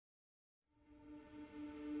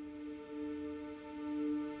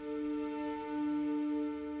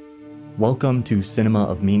Welcome to Cinema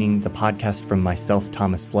of Meaning, the podcast from myself,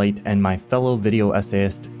 Thomas Flight, and my fellow video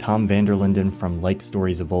essayist, Tom Vanderlinden from Like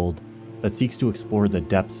Stories of Old, that seeks to explore the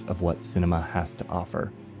depths of what cinema has to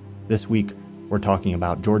offer. This week, we're talking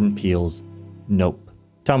about Jordan Peele's Nope.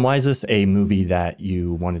 Tom, why is this a movie that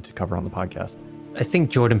you wanted to cover on the podcast? I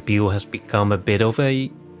think Jordan Peele has become a bit of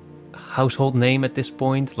a household name at this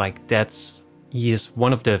point. He is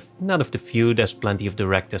one of the, not of the few, there's plenty of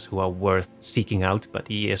directors who are worth seeking out, but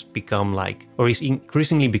he has become he's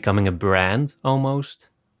increasingly becoming a brand almost.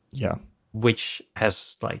 Yeah. Which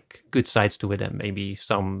has good sides to it and maybe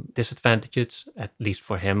some disadvantages, at least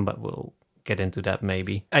for him, but we'll get into that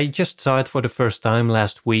maybe. I just saw it for the first time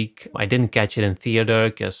last week. I didn't catch it in theater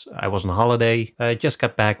because I was on holiday. I just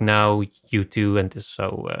got back now, you too, and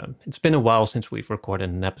so it's been a while since we've recorded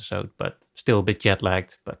an episode, but still a bit jet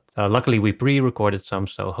lagged. But luckily we pre-recorded some,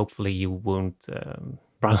 so hopefully you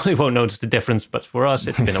probably won't notice the difference, but for us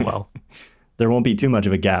it's been a while. There won't be too much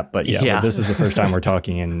of a gap, but yeah. This is the first time we're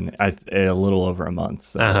talking in a little over a month.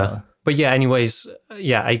 So, But yeah, anyways,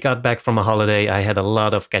 I got back from a holiday. I had a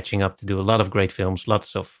lot of catching up to do, a lot of great films,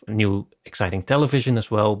 lots of new exciting television as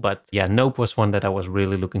well. But yeah, Nope was one that I was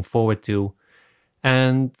really looking forward to.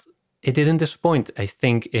 And it didn't disappoint. I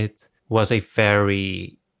think it was a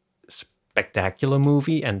very spectacular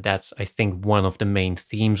movie. And that's, I think, one of the main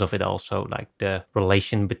themes of it also, like the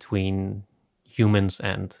relation between humans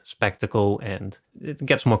and spectacle, and it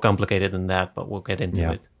gets more complicated than that, but we'll get into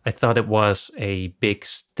it. I thought it was a big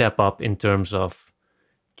step up in terms of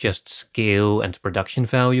just scale and production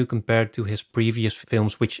value compared to his previous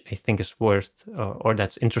films, which I think is worth, or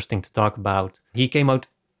that's interesting to talk about. He came out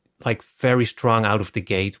very strong out of the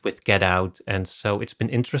gate with Get Out, and so it's been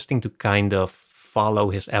interesting to kind of follow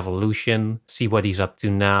his evolution, see what he's up to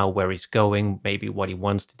now, where he's going, maybe what he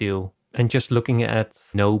wants to do. And just looking at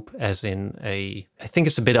Nope as I think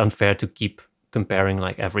it's a bit unfair to keep comparing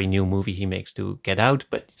every new movie he makes to Get Out,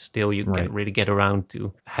 but still you can really get around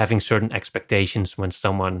to having certain expectations when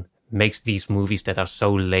someone makes these movies that are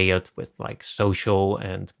so layered with social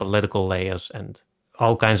and political layers and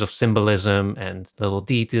all kinds of symbolism and little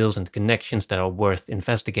details and connections that are worth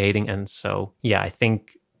investigating. And so, I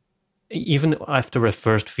think even after a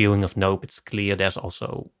first viewing of Nope, it's clear there's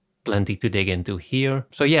also plenty to dig into here.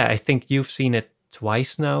 So I think you've seen it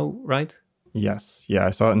twice now, right? Yes. Yeah,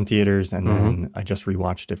 I saw it in theaters and then I just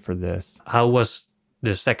rewatched it for this. How was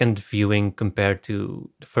the second viewing compared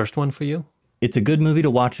to the first one for you? It's a good movie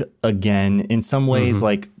to watch again. In some ways,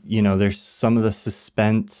 there's some of the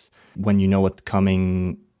suspense when you know what's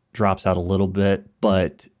coming drops out a little bit,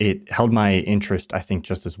 but it held my interest, I think,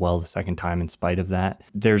 just as well the second time in spite of that.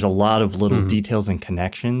 There's a lot of little details and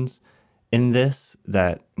connections in this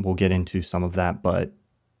that we'll get into some of that, but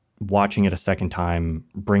watching it a second time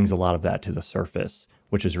brings a lot of that to the surface,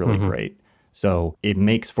 which is really great. So it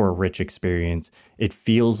makes for a rich experience. It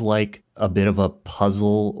feels like a bit of a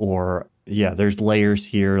puzzle, or there's layers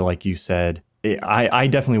here, like you said. I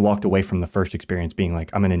definitely walked away from the first experience being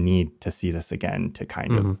I'm going to need to see this again to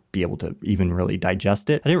kind of be able to even really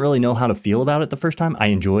digest it. I didn't really know how to feel about it the first time. I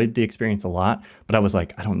enjoyed the experience a lot, but I was I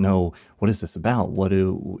don't know, what is this about?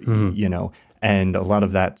 And a lot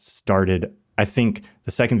of that started, I think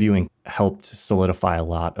the second viewing helped solidify a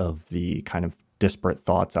lot of the kind of disparate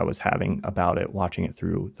thoughts I was having about it, watching it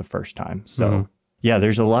through the first time. So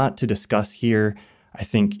there's a lot to discuss here. I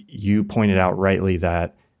think you pointed out rightly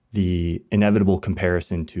that the inevitable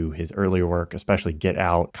comparison to his earlier work, especially Get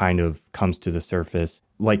Out, kind of comes to the surface.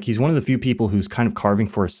 He's one of the few people who's kind of carving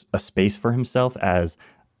for a space for himself as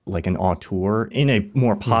an auteur in a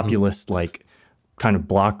more populist, kind of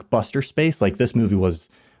blockbuster space. This movie was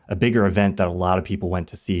a bigger event that a lot of people went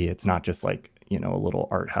to see. It's not just a little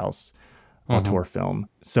art house auteur film.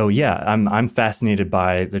 So I'm fascinated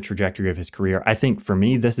by the trajectory of his career. I think for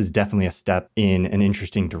me, this is definitely a step in an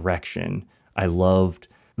interesting direction. I loved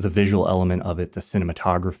the visual element of it, the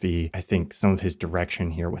cinematography. I think some of his direction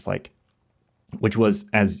here with which was,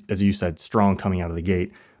 as you said, strong coming out of the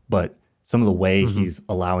gate, but some of the way he's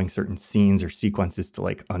allowing certain scenes or sequences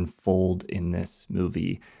to unfold in this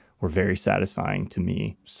movie were very satisfying to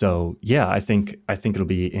me. So I think it'll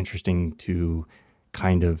be interesting to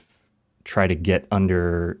kind of try to get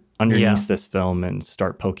underneath this film and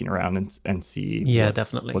start poking around and see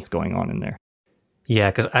what's going on in there. Yeah,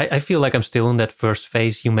 because I feel like I'm still in that first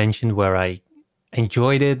phase you mentioned where I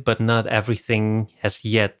enjoyed it, but not everything has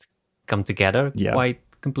yet come together quite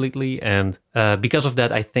completely. And because of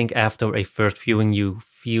that, I think after a first viewing, you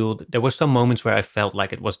feel there were some moments where I felt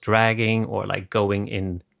like it was dragging or going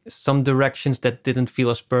in some directions that didn't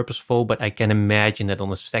feel as purposeful. But I can imagine that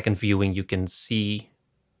on a second viewing, you can see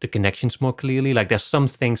the connections more clearly. Like there's some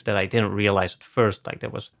things that I didn't realize at first. Like there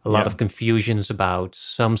was a lot of confusions about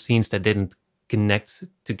some scenes that didn't connect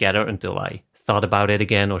together until I thought about it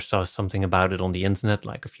again or saw something about it on the internet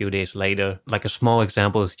like a few days later. Like a small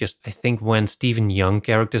example is just, I think when Stephen Young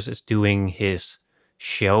characters is doing his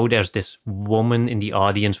show, there's this woman in the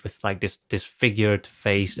audience with like this disfigured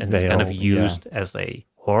face, and it's kind of used as a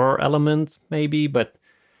horror element maybe, but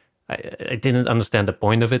I didn't understand the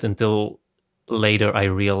point of it until later I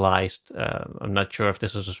realized, I'm not sure if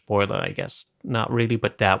this is a spoiler, I guess not really,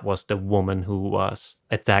 but that was the woman who was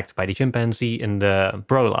attacked by the chimpanzee in the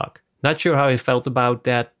prologue. Not sure how I felt about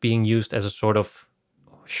that being used as a sort of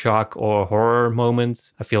shock or horror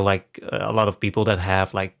moment. I feel like a lot of people that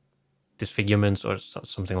have like disfigurements or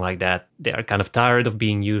something like that, they are kind of tired of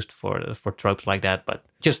being used for tropes like that. But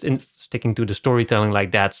just in sticking to the storytelling,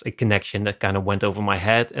 like that's a connection that kind of went over my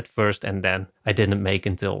head at first, and then I didn't make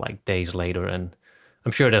until like days later. And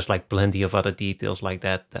I'm sure there's like plenty of other details like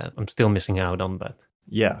that I'm still missing out on. But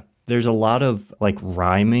yeah, there's a lot of like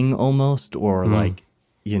rhyming almost, or like,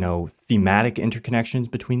 you know, thematic interconnections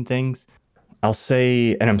between things. I'll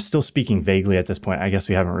say, and I'm still speaking vaguely at this point, I guess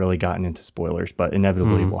we haven't really gotten into spoilers, but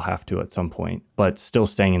inevitably we'll have to at some point. But still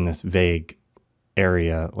staying in this vague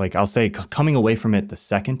area, like I'll say coming away from it the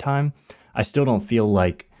second time, I still don't feel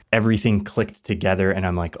like everything clicked together and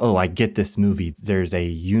I'm like, oh, I get this movie. There's a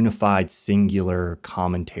unified singular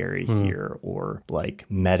commentary here, or like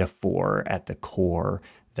metaphor at the core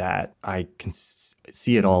that I can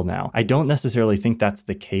see it all now. I don't necessarily think that's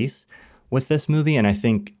the case with this movie, and I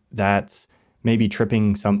think that's maybe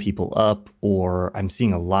tripping some people up, or I'm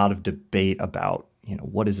seeing a lot of debate about, you know,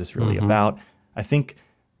 what is this really about? I think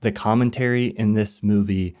the commentary in this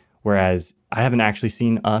movie, whereas I haven't actually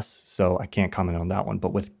seen Us, so I can't comment on that one,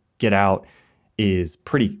 but with Get Out is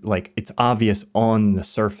pretty, like, it's obvious on the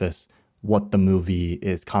surface what the movie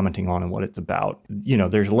is commenting on and what it's about. You know,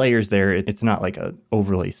 there's layers there. It's not like a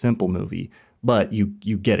overly simple movie, but you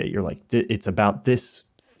get it. You're like, it's about this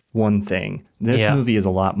one thing. This movie is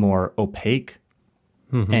a lot more opaque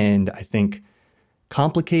and I think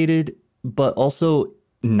complicated, but also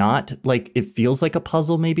not like, it feels like a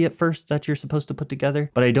puzzle maybe at first that you're supposed to put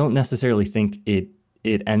together, but I don't necessarily think it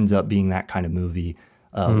ends up being that kind of movie.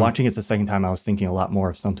 Watching it the second time, I was thinking a lot more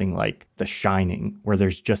of something like The Shining, where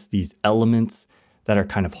there's just these elements that are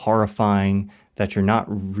kind of horrifying that you're not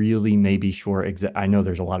really maybe sure. I know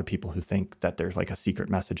there's a lot of people who think that there's like a secret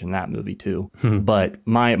message in that movie too. But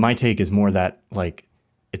my take is more that like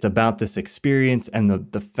it's about this experience, and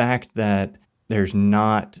the fact that there's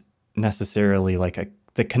not necessarily like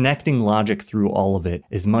the connecting logic through all of it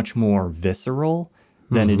is much more visceral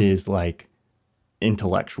than it is like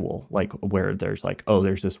intellectual, like where there's like, oh,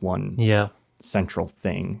 there's this one central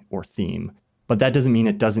thing or theme. But that doesn't mean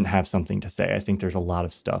it doesn't have something to say. I think there's a lot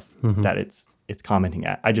of stuff that it's commenting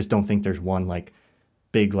at. I just don't think there's one like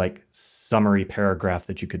big like summary paragraph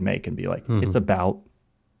that you could make and be like, it's about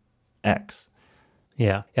X.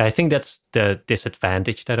 Yeah, I think that's the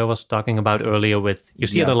disadvantage that I was talking about earlier with, you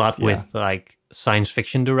see it a lot with like science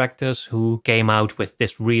fiction directors who came out with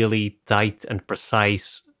this really tight and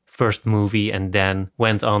precise first movie and then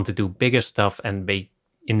went on to do bigger stuff, and they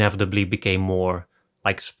inevitably became more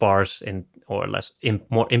like sparse and or less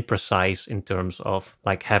more imprecise in terms of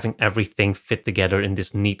like having everything fit together in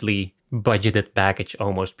this neatly budgeted package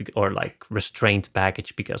almost, or like restrained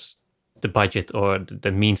package, because the budget or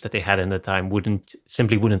the means that they had in the time wouldn't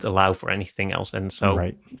allow for anything else. And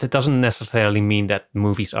so that doesn't necessarily mean that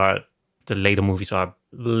the later movies are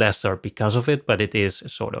lesser because of it, but it is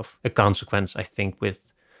sort of a consequence, I think,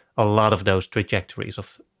 with a lot of those trajectories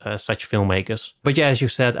of such filmmakers. But yeah, as you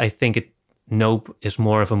said, I think Nope is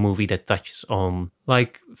more of a movie that touches on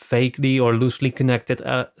like vaguely or loosely connected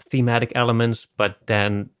thematic elements, but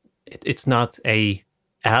then it's not a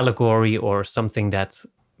allegory or something that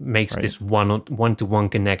makes this one-to-one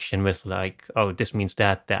connection with like, oh, this means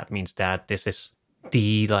that means that. This is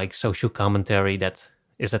the like social commentary that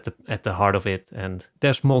is at the heart of it. And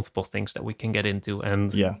there's multiple things that we can get into.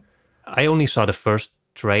 And I only saw the first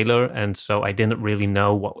trailer, and so I didn't really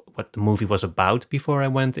know what the movie was about before I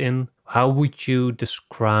went in. How would you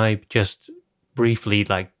describe just briefly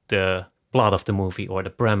like the plot of the movie or the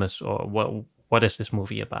premise, or what is this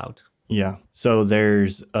movie about? Yeah. So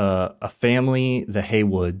there's a family, the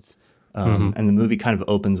Haywoods, and the movie kind of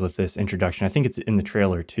opens with this introduction. I think it's in the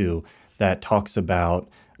trailer too, that talks about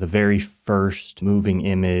the very first moving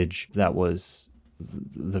image that was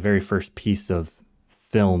the very first piece of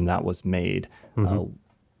film that was made.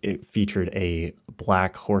 It featured a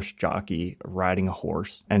black horse jockey riding a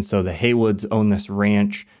horse. And so the Haywoods own this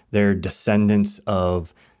ranch. They're descendants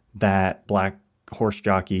of that black horse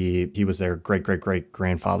jockey. He was their great, great, great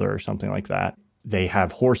grandfather or something like that. They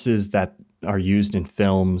have horses that are used in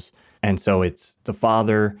films. And so it's the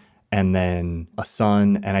father and then a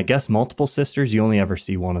son, and I guess multiple sisters. You only ever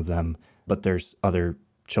see one of them, but there's other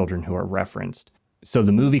children who are referenced. So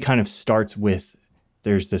the movie kind of starts with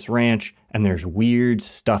there's this ranch and there's weird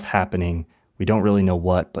stuff happening. We don't really know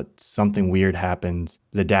what, but something weird happens.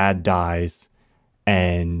 The dad dies,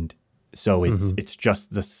 and so it's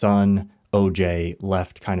just the son, OJ,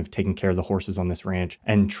 left kind of taking care of the horses on this ranch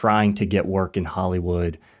and trying to get work in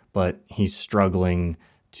Hollywood, but he's struggling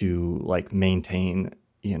to like maintain,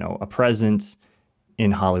 a presence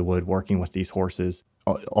in Hollywood working with these horses.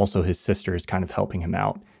 Also, his sister is kind of helping him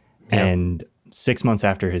out. Yeah. And 6 months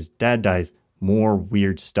after his dad dies, more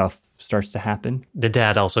weird stuff starts to happen. The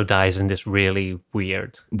dad also dies in this really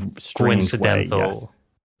weird, strange coincidental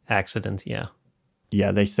accident. Yeah.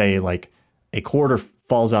 Yeah, they say like a quarter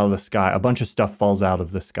falls out of the sky, a bunch of stuff falls out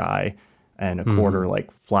of the sky, and a quarter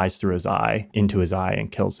like flies through his eye, into his eye,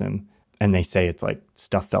 and kills him. And they say it's like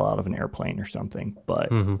stuff fell out of an airplane or something.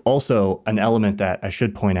 But also an element that I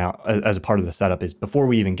should point out as a part of the setup is before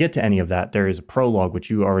we even get to any of that, there is a prologue,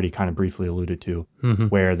 which you already kind of briefly alluded to,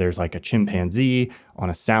 where there's like a chimpanzee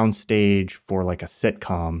on a sound stage for like a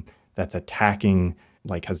sitcom that's attacking,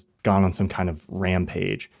 like has gone on some kind of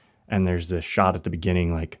rampage. And there's this shot at the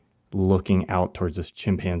beginning, like looking out towards this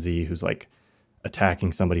chimpanzee who's like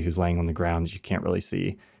attacking somebody who's laying on the ground that you can't really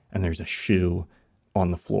see. And there's a shoe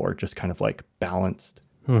on the floor, just kind of like balanced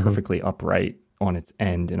perfectly upright on its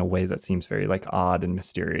end in a way that seems very like odd and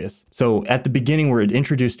mysterious. So at the beginning, we're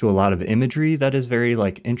introduced to a lot of imagery that is very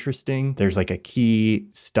like interesting. There's like a key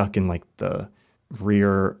stuck in like the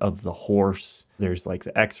rear of the horse. There's like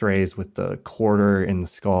the x-rays with the quarter in the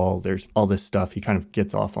skull. There's all this stuff. He kind of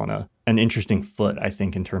gets off on an interesting foot, I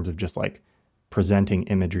think, in terms of just like presenting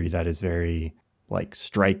imagery that is very like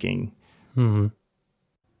striking.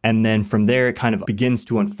 And then from there, it kind of begins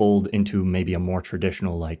to unfold into maybe a more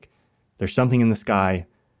traditional, like, there's something in the sky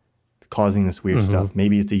causing this weird stuff.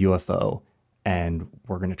 Maybe it's a UFO, and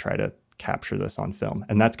we're going to try to capture this on film.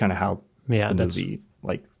 And that's kind of how the movie,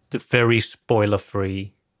 like... The very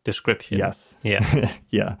spoiler-free description. Yes. Yeah.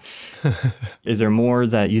 Yeah. Is there more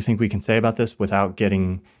that you think we can say about this without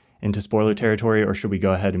getting into spoiler territory, or should we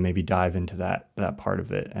go ahead and maybe dive into that part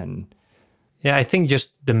of it and... Yeah, I think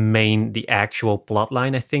just the actual plot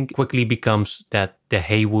line, I think, quickly becomes that the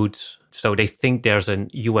Haywoods, so they think there's a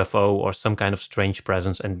UFO or some kind of strange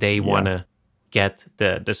presence, and they want to get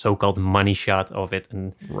the so-called money shot of it,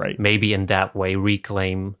 and maybe in that way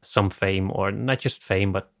reclaim some fame, or not just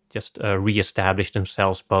fame, but just reestablish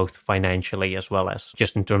themselves both financially as well as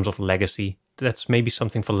just in terms of legacy. That's maybe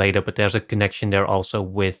something for later, but there's a connection there also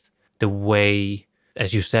with the way,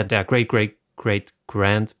 as you said, their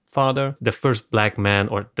great-great-grandfather, the first black man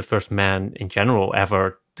or the first man in general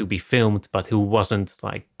ever to be filmed, but who wasn't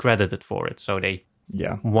like credited for it. So they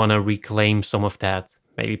want to reclaim some of that,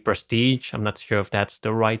 maybe prestige. I'm not sure if that's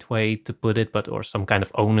the right way to put it, but or some kind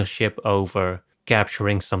of ownership over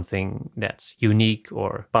capturing something that's unique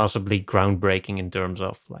or possibly groundbreaking in terms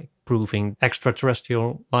of like proving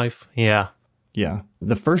extraterrestrial life. Yeah. Yeah.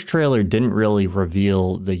 The first trailer didn't really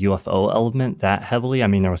reveal the UFO element that heavily. I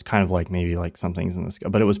mean, there was kind of like maybe like something's in the sky,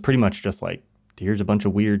 but it was pretty much just like, here's a bunch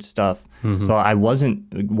of weird stuff. So I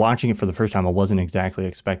wasn't watching it for the first time. I wasn't exactly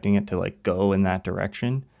expecting it to like go in that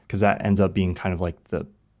direction, because that ends up being kind of like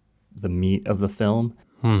the meat of the film.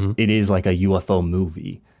 It is like a UFO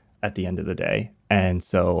movie at the end of the day. And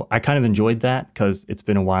so I kind of enjoyed that because it's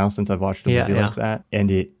been a while since I've watched a movie like that. And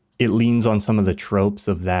it leans on some of the tropes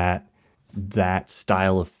of that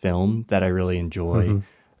style of film that I really enjoy.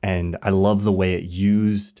 And I love the way it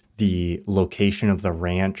used the location of the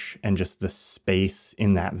ranch and just the space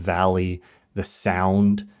in that valley, the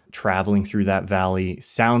sound traveling through that valley.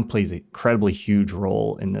 Sound plays an incredibly huge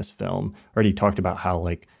role in this film. Already talked about how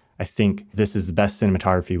like I think this is the best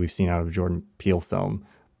cinematography we've seen out of a Jordan Peele film,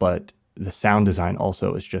 but the sound design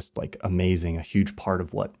also is just like amazing. A huge part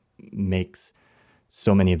of what makes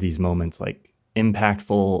so many of these moments like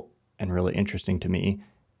impactful and really interesting to me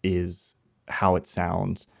is how it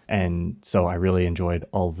sounds. And so I really enjoyed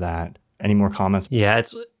all of that. Any more comments? Yeah,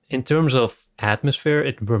 it's in terms of atmosphere,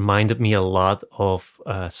 it reminded me a lot of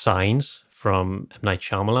Signs from M. Night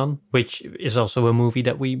Shyamalan, which is also a movie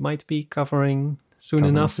that we might be covering soon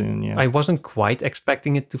enough. I wasn't quite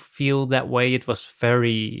expecting it to feel that way. It was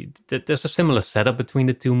there's a similar setup between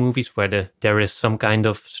the two movies where there is some kind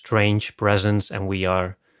of strange presence and we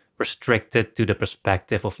are restricted to the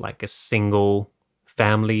perspective of like a single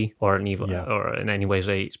family or in any ways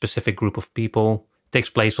a specific group of people. It takes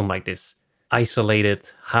place on like this isolated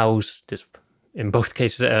house, this in both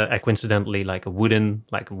cases, coincidentally, like a wooden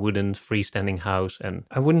freestanding house. And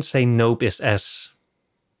I wouldn't say Nope is as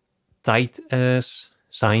tight as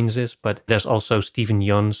Signs is, but there's also Stephen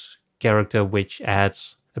Yeun's character, which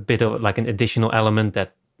adds a bit of like an additional element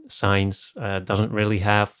that Signs doesn't really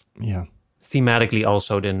have. Yeah. Thematically,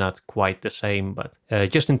 also, they're not quite the same, but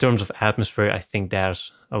just in terms of atmosphere, I think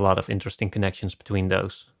there's a lot of interesting connections between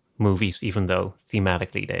those movies, even though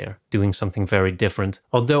thematically they are doing something very different.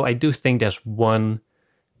 Although I do think there's one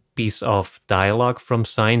piece of dialogue from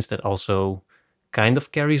Signs that also kind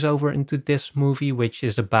of carries over into this movie, which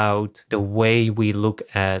is about the way we look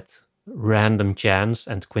at random chance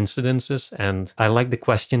and coincidences. And I like the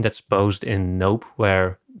question that's posed in Nope,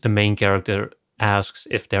 where the main character asks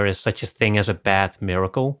if there is such a thing as a bad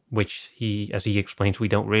miracle, which as he explains, we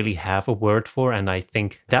don't really have a word for. And I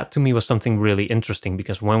think that to me was something really interesting,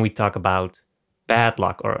 because when we talk about bad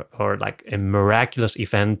luck or like a miraculous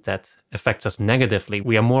event that affects us negatively,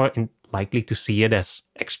 we are more likely to see it as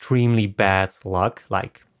extremely bad luck,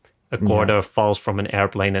 like a quarter falls from an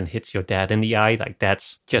airplane and hits your dad in the eye. Like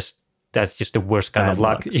that's just the worst kind Bad of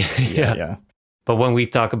luck. Yeah. But when we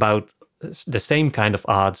talk about the same kind of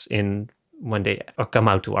odds when they come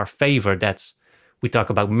out to our favor, we talk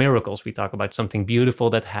about miracles. We talk about something beautiful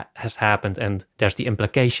that has happened, and there's the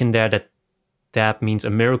implication there that means a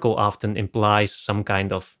miracle often implies some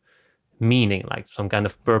kind of meaning, like some kind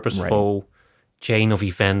of purposeful chain of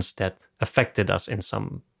events that affected us in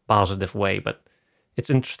some positive way. But it's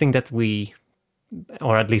interesting that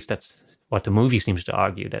or at least that's what the movie seems to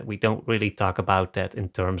argue, that we don't really talk about that in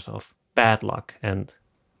terms of bad luck. And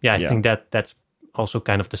I think that's also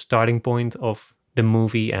kind of the starting point of the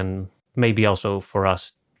movie, and maybe also for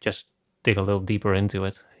us just dig a little deeper into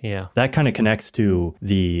it. Yeah. That kind of connects to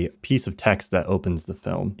the piece of text that opens the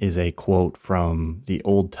film, is a quote from the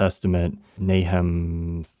Old Testament,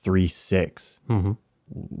 Nahum 3:6,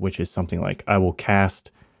 which is something like, "I will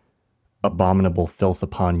cast abominable filth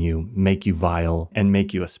upon you, make you vile, and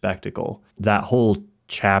make you a spectacle." That whole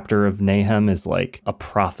chapter of Nahum is like a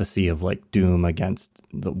prophecy of like doom against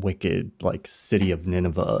the wicked like city of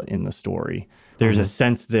Nineveh in the story. There's a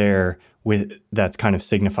sense there that's kind of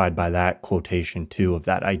signified by that quotation too, of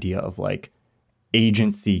that idea of like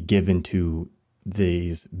agency given to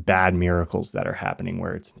these bad miracles that are happening,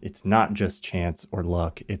 where it's not just chance or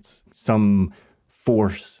luck, it's some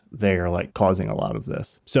force there like causing a lot of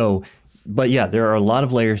this. So but yeah, there are a lot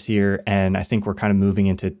of layers here, and I think we're kind of moving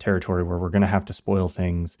into territory where we're going to have to spoil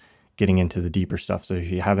things, getting into the deeper stuff. So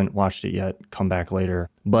if you haven't watched it yet, come back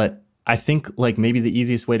later. But I think like maybe the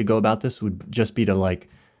easiest way to go about this would just be to like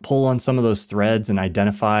pull on some of those threads and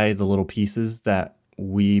identify the little pieces that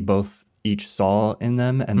we both each saw in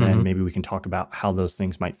them, and then maybe we can talk about how those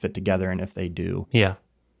things might fit together and if they do. Yeah.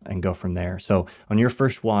 And go from there. So on your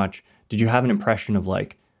first watch, did you have an impression of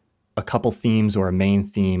like a couple themes or a main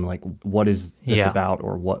theme, like what is this about,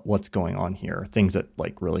 or what's going on here? Things that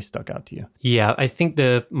like really stuck out to you? Yeah, I think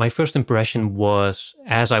my first impression was,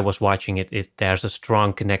 as I was watching it, there's a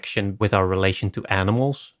strong connection with our relation to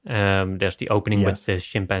animals. There's the opening with the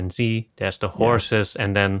chimpanzee, there's the horses,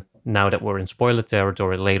 and then now that we're in spoiler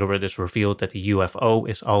territory, later it is revealed that the UFO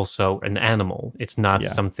is also an animal. It's not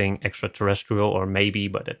something extraterrestrial, or maybe,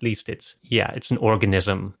 but at least it's an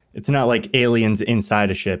organism. It's not like aliens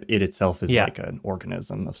inside a ship. It itself is like an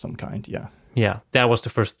organism of some kind. Yeah. Yeah, that was the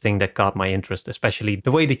first thing that caught my interest, especially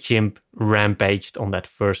the way the chimp rampaged on that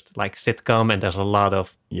first like sitcom. And there's a lot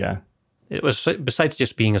of... Yeah. It was, besides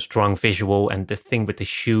just being a strong visual, and the thing with the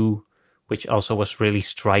shoe, which also was really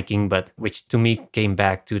striking, but which to me came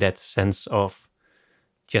back to that sense of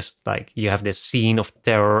just like you have this scene of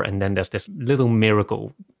terror, and then there's this little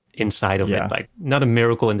miracle inside of it. Like not a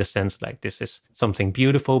miracle in the sense like this is something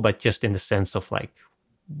beautiful, but just in the sense of like,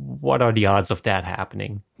 what are the odds of that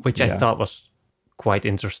happening? Which I thought was quite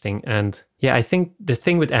interesting. And I think the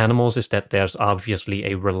thing with animals is that there's obviously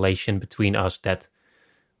a relation between us that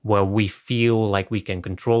where we feel like we can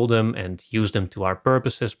control them and use them to our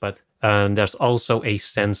purposes, but there's also a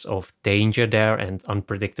sense of danger there and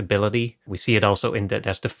unpredictability. We see it also in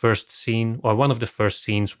there's the first scene, or one of the first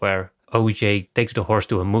scenes, where OJ takes the horse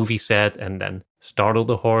to a movie set and then startle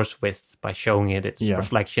the horse by showing it its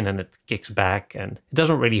reflection, and it kicks back, and it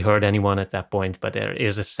doesn't really hurt anyone at that point, but there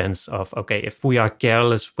is a sense of, okay, if we are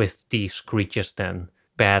careless with these creatures, then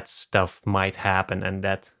bad stuff might happen. And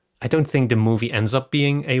that I don't think the movie ends up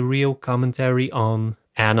being a real commentary on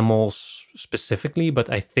animals specifically, but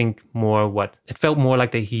I think it felt more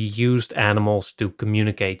like that he used animals to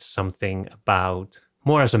communicate something about,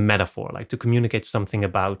 more as a metaphor, like to communicate something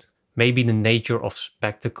about maybe the nature of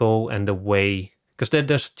spectacle and the way, Because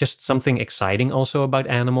there's just something exciting also about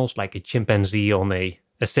animals, like a chimpanzee on a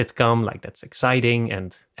sitcom, like that's exciting.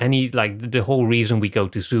 And the whole reason we go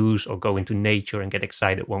to zoos or go into nature and get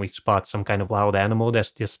excited when we spot some kind of wild animal,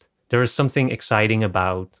 there is something exciting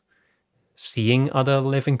about seeing other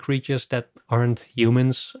living creatures that aren't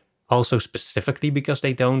humans. Also specifically because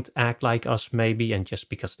they don't act like us maybe, and just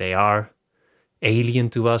because they are alien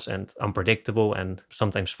to us and unpredictable and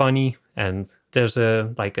sometimes funny. And there's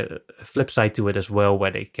a flip side to it as well, where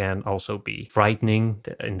they can also be frightening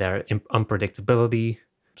in their unpredictability,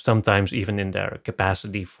 sometimes even in their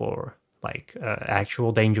capacity for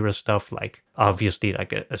actual dangerous stuff. Like obviously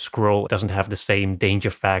like a squirrel doesn't have the same danger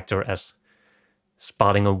factor as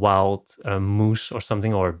spotting a wild moose or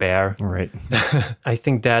something, or a bear. Right. I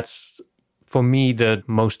think that's, for me, the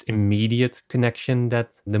most immediate connection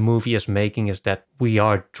that the movie is making, is that we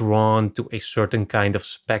are drawn to a certain kind of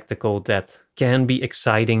spectacle that can be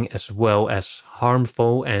exciting as well as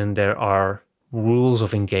harmful. And there are rules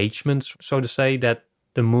of engagement, so to say, that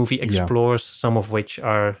the movie explores, some of which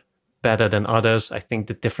are better than others. I think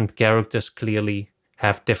the different characters clearly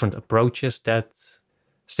have different approaches that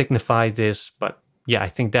signify this. But yeah, I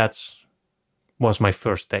think was my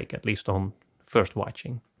first take, at least on first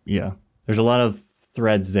watching. Yeah. There's a lot of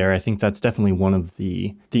threads there. I think that's definitely one of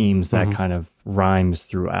the themes that kind of rhymes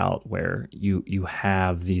throughout, where you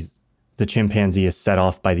have the chimpanzee is set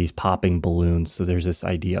off by these popping balloons. So there's this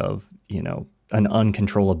idea of, an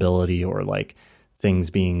uncontrollability, or like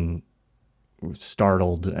things being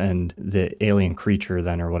startled, and the alien creature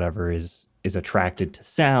then, or whatever, is attracted to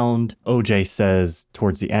sound. OJ says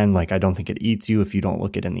towards the end, like, I don't think it eats you if you don't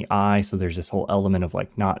look it in the eye. So there's this whole element of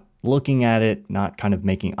like not looking at it, not kind of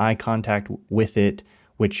making eye contact with it,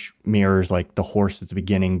 which mirrors like the horse at the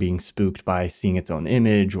beginning being spooked by seeing its own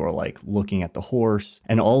image, or like looking at the horse.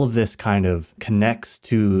 And all of this kind of connects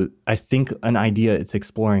to, I think, an idea it's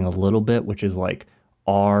exploring a little bit, which is like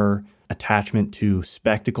our attachment to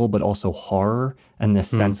spectacle, but also horror, and this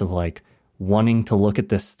sense of like wanting to look at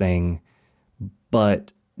this thing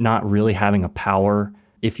but not really having a power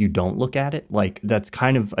if you don't look at it. Like, that's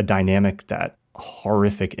kind of a dynamic that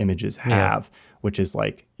horrific images have, which is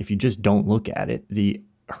like, if you just don't look at it, the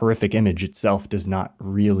horrific image itself does not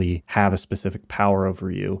really have a specific power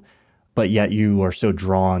over you, but yet you are so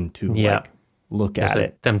drawn to like look There's at a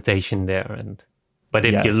it. temptation there, but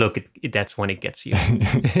if you look, that's when it gets you.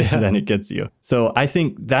 Then it gets you. So I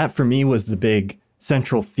think that for me was the big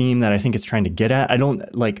central theme that I think it's trying to get at.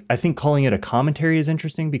 I think calling it a commentary is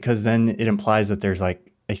interesting, because then it implies that there's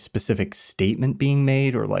like a specific statement being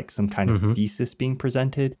made, or like some kind of thesis being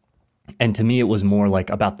presented. And to me, it was more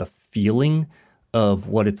like about the feeling of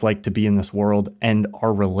what it's like to be in this world, and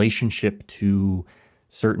our relationship to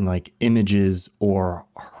certain like images, or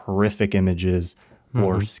horrific images,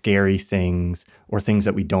 or scary things, or things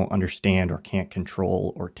that we don't understand or can't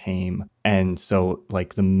control or tame. And so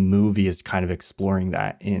like the movie is kind of exploring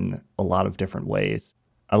that in a lot of different ways.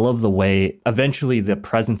 I love the way eventually the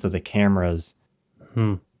presence of the cameras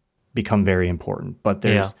become very important, but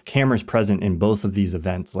there's cameras present in both of these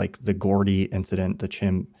events, like the Gordy incident, the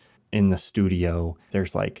chimp in the studio.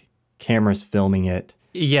 There's like cameras filming it.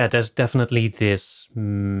 Yeah, there's definitely this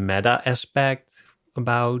meta aspect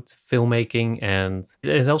about filmmaking, and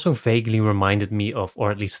it also vaguely reminded me of, or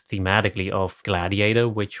at least thematically, of Gladiator,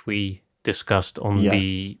 which we discussed on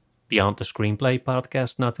the Beyond the Screenplay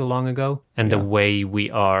podcast not too long ago, and the way we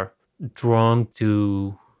are drawn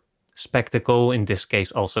to spectacle, in this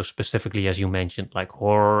case also specifically, as you mentioned, like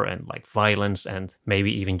horror and like violence, and maybe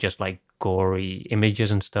even just like gory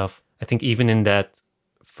images and stuff. I think even in that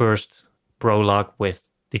first prologue with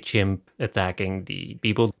the chimp attacking the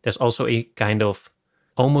people, there's also a kind of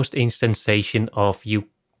almost a sensation of you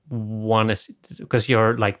want to, because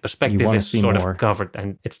your like perspective is sort of covered,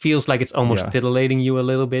 and it feels like it's almost titillating you a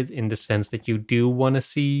little bit, in the sense that you do want to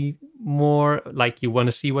see more, like you want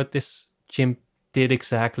to see what this chimp did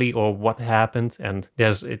exactly, or what happened. And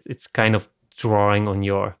it's kind of drawing on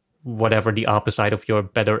your whatever the opposite of your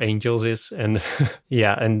better angels is. And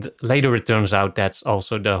and later it turns out that's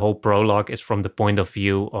also the whole prologue is from the point of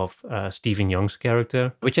view of Stephen Young's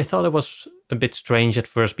character, which I thought it was a bit strange at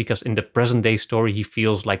first, because in the present day story he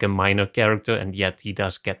feels like a minor character, and yet he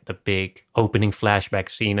does get the big opening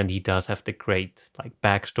flashback scene, and he does have the great like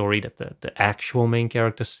backstory that the actual main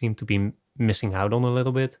characters seem to be missing out on a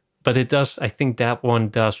little bit. But I think that one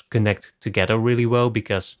does connect together really well,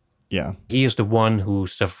 because he is the one who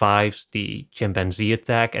survives the chimpanzee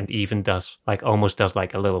attack, and even almost does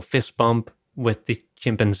like a little fist bump with the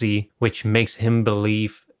chimpanzee, which makes him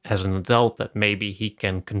believe as an adult that maybe he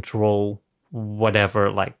can control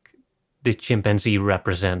whatever like the chimpanzee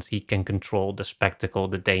represents. He can control the spectacle,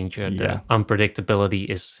 the danger, the unpredictability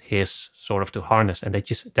is his sort of to harness. And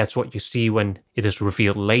that's what you see when it is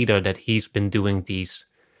revealed later that he's been doing these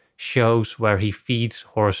shows where he feeds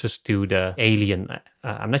horses to the alien.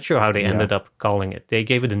 I'm not sure how they ended up calling it. They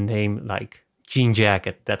gave it a name like Jean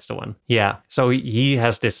Jacket. That's the one. Yeah. So he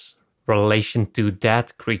has this relation to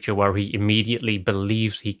that creature where he immediately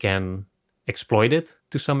believes he can exploit it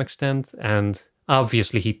to some extent. And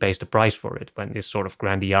obviously he pays the price for it when this sort of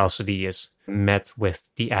grandiosity is met with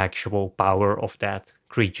the actual power of that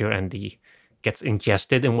creature, and he gets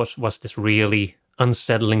ingested in what was this really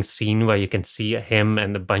unsettling scene where you can see him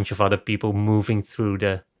and a bunch of other people moving through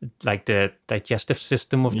the digestive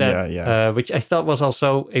system of that, which I thought was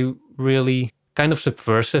also a really kind of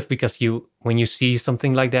subversive, because when you see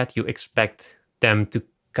something like that, you expect them to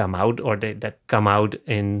come out, or that come out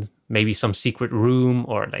in maybe some secret room,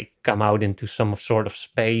 or like come out into some sort of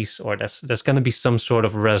space, or there's going to be some sort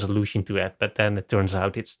of resolution to it. But then it turns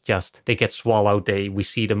out it's just they get swallowed. We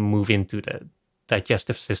see them move into the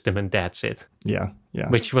digestive system, and that's it. Yeah.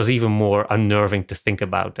 Which was even more unnerving to think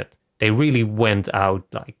about, that they really went out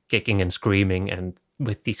like kicking and screaming and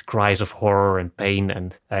with these cries of horror and pain.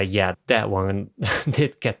 And that one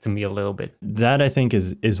did get to me a little bit. That I think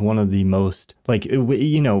is one of the most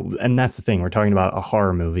and that's the thing, we're talking about a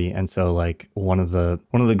horror movie, and so like one of the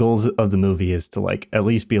goals of the movie is to like at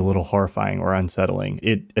least be a little horrifying or unsettling.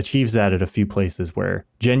 It achieves that at a few places where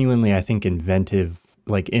genuinely I think inventive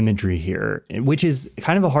like imagery here, which is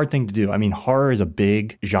kind of a hard thing to do. I mean, horror is a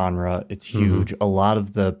big genre. It's huge. A lot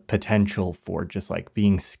of the potential for just like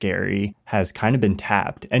being scary has kind of been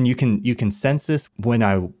tapped. And you can sense this when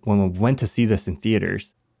I went to see this in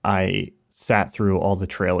theaters. I sat through all the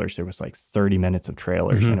trailers. There was like 30 minutes of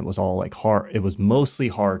trailers, and it was all like horror. It was mostly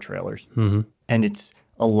horror trailers. And it's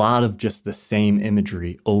a lot of just the same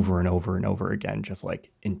imagery over and over and over again, just like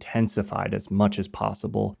intensified as much as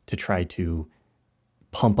possible to try to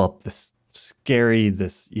pump up this scary,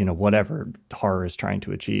 whatever horror is trying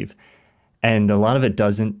to achieve. And a lot of it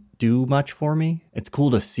doesn't do much for me. It's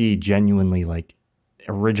cool to see genuinely like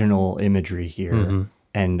original imagery here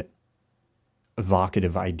and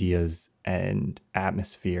evocative ideas and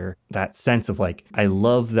atmosphere. That sense of like, I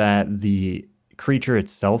love that the creature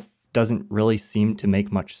itself doesn't really seem to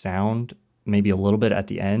make much sound, maybe a little bit at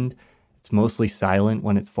the end. It's mostly silent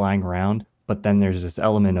when it's flying around, but then there's this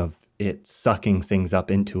element of it sucking things up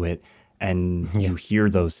into it, and you hear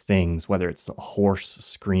those things, whether it's the horse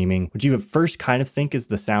screaming, which you at first kind of think is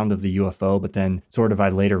the sound of the UFO, but then sort of I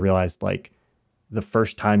later realized like the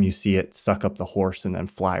first time you see it suck up the horse and then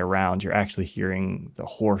fly around, you're actually hearing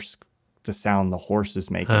the sound the horse is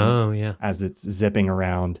making as it's zipping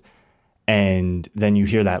around. And then you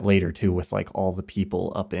hear that later too with like all the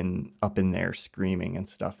people up in there screaming and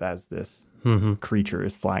stuff as this creature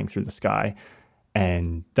is flying through the sky.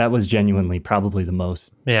 And that was genuinely probably the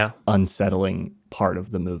most unsettling part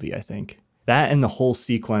of the movie, I think. That and the whole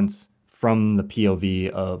sequence from the POV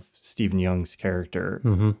of Stephen Yeun's character,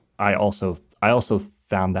 I also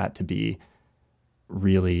found that to be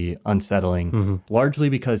really unsettling, largely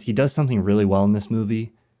because he does something really well in this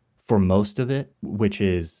movie for most of it, which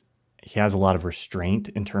is he has a lot of restraint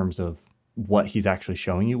in terms of what he's actually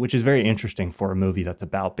showing you, which is very interesting for a movie that's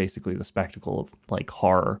about basically the spectacle of like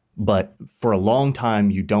horror. But for a long time,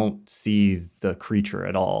 you don't see the creature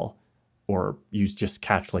at all, or you just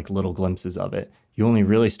catch like little glimpses of it. You only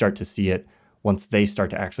really start to see it once they start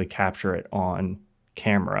to actually capture it on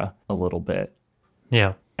camera a little bit.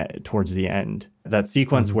 Yeah. Towards the end. That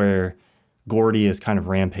sequence where Gordy is kind of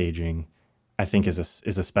rampaging, I think is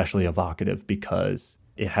especially evocative because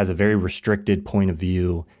it has a very restricted point of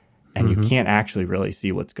view, and you can't actually really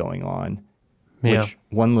see what's going on. Which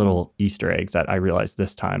one little Easter egg that I realized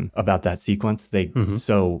this time about that sequence,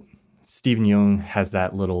 so Stephen Yeun has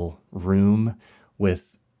that little room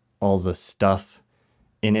with all the stuff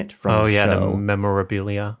in it from the show. The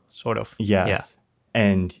memorabilia, sort of. Yes. Yeah.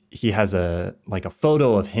 And he has a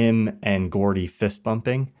photo of him and Gordy fist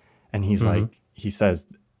bumping, and he's like, he says,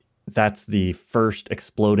 that's the first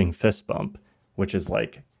exploding fist bump, which is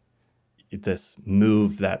like this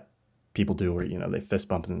move that people do where, they fist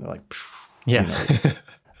bump and they're like,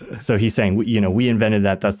 so he's saying, we invented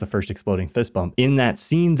that. That's the first exploding fist bump. In that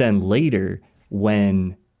scene then later,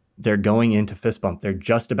 when they're going into fist bump, they're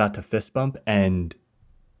just about to fist bump and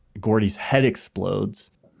Gordy's head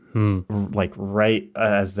explodes like right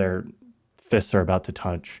as their fists are about to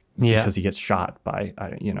touch because he gets shot by,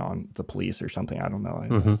 the police or something. I don't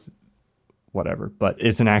know. Whatever, but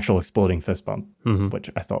it's an actual exploding fist bump, which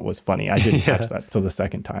I thought was funny. I didn't catch that till the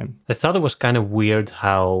second time. I thought it was kind of weird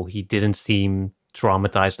how he didn't seem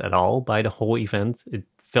traumatized at all by the whole event. It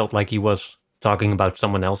felt like he was talking about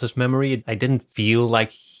someone else's memory. I didn't feel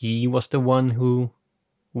like he was the one who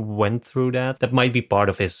went through that. That might be part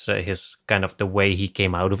of his kind of the way he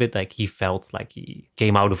came out of it. Like he felt like he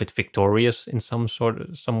came out of it victorious in some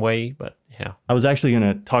way. But yeah, I was actually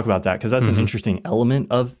going to talk about that because that's an interesting element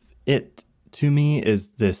of it to me. Is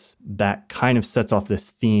this that kind of sets off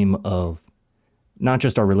this theme of not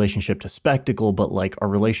just our relationship to spectacle, but like our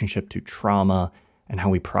relationship to trauma and how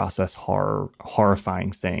we process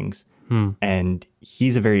horrifying things. And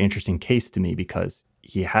he's a very interesting case to me because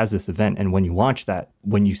he has this event. And when you watch that,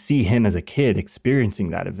 when you see him as a kid experiencing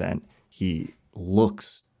that event, he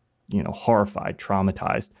looks, horrified,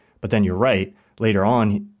 traumatized. But then you're right. Later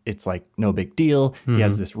on, it's like no big deal. He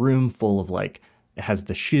has this room full of like, it has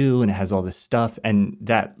the shoe and it has all this stuff. And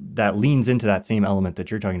that leans into that same element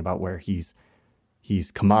that you're talking about where he's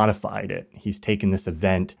commodified it. He's taken this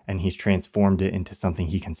event and he's transformed it into something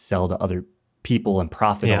he can sell to other people and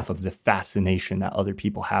profit off of the fascination that other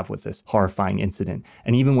people have with this horrifying incident.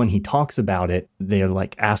 And even when he talks about it, they're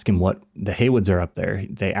like, ask him what, the Haywoods are up there.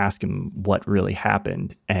 They ask him what really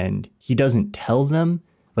happened. And he doesn't tell them.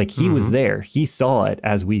 Like he was there. He saw it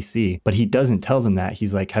as we see, but he doesn't tell them that.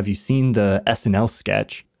 He's like, have you seen the SNL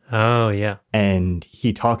sketch? Oh, yeah. And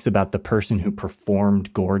he talks about the person who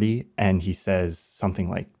performed Gordy. And he says something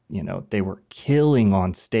like, they were killing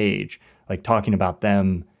on stage, like talking about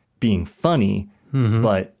them being funny,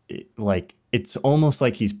 but it's almost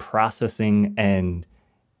like he's processing and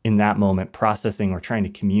in that moment processing or trying to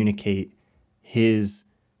communicate his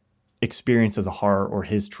experience of the horror or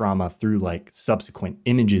his trauma through like subsequent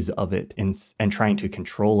images of it and trying to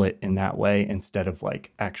control it in that way instead of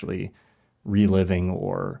like actually reliving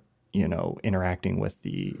or, interacting with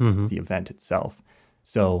the event itself.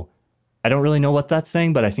 So I don't really know what that's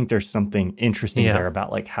saying, but I think there's something interesting there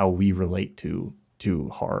about like how we relate to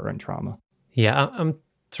horror and trauma. Yeah, I'm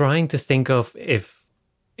trying to think of if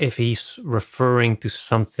he's referring to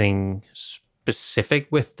something specific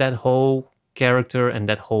with that whole character and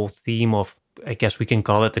that whole theme of, I guess we can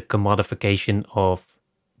call it the commodification of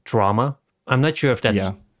trauma. I'm not sure if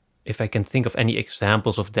that's if I can think of any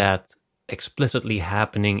examples of that explicitly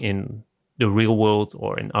happening in the real world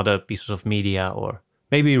or in other pieces of media or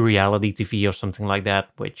maybe reality TV or something like that,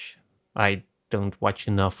 which I don't watch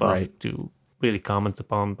enough of to really comment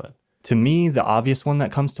upon. But to me, the obvious one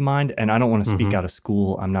that comes to mind, and I don't want to speak out of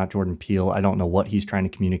school, I'm not Jordan Peele, I don't know what he's trying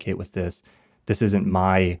to communicate with this. This isn't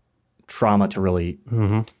my trauma to really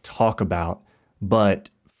talk about, but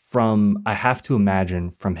I have to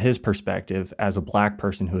imagine from his perspective as a Black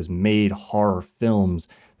person who has made horror films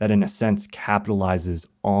that in a sense capitalizes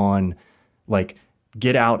on, like,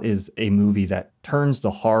 Get Out is a movie that turns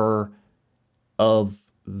the horror of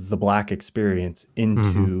the Black experience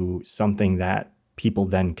into something that people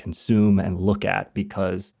then consume and look at,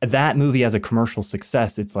 because that movie as a commercial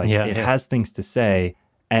success, it's like it has things to say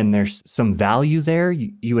and there's some value there,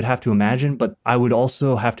 you would have to imagine, but I would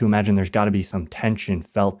also have to imagine there's got to be some tension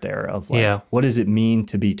felt there of like, what does it mean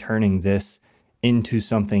to be turning this into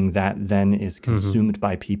something that then is consumed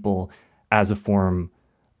by people as a form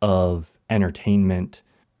of entertainment,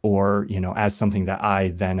 or, as something that I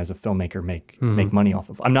then as a filmmaker make money off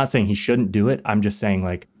of. I'm not saying he shouldn't do it. I'm just saying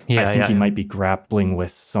like, I think he might be grappling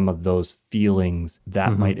with some of those feelings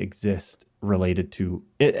that might exist related to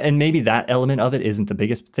it. And maybe that element of it isn't the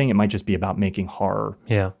biggest thing. It might just be about making horror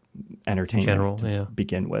entertainment to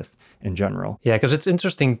begin with in general. Yeah, because it's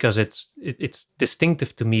interesting because it's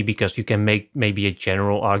distinctive to me because you can make maybe a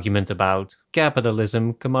general argument about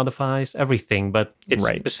capitalism commodifies everything, but it's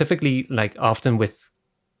specifically like often with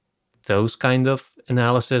those kind of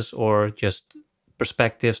analysis or just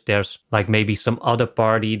perspectives, there's like maybe some other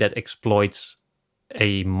party that exploits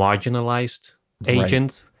a marginalized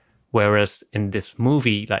agent, whereas in this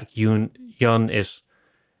movie, like Yun is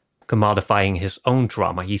commodifying his own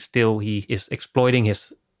trauma. He is exploiting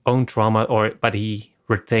his own trauma, but he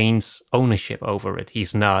retains ownership over it.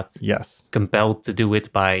 He's not compelled to do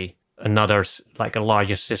it by another, like a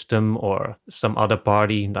larger system or some other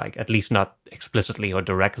party, like at least not explicitly or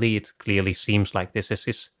directly. It clearly seems like this is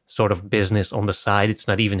his sort of business on the side. It's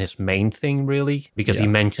not even his main thing really, because he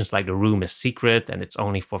mentions like the room is secret and it's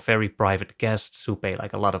only for very private guests who pay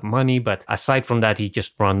like a lot of money. But aside from that, he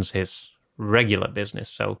just runs his regular business.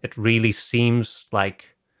 So it really seems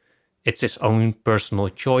like it's his own personal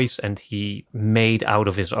choice and he made out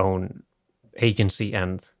of his own agency.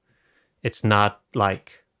 And it's not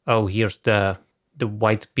like, oh, here's the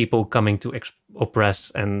white people coming to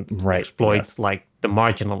oppress and exploit like the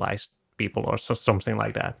marginalized people or something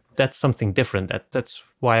like that. That's something different. That's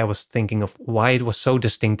why I was thinking of why it was so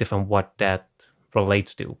distinctive and what that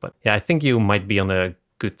relates to. But yeah, I think you might be on a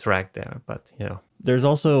good track there. But it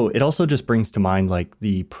also just brings to mind like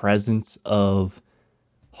the presence of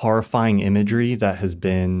horrifying imagery that has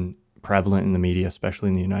been prevalent in the media, especially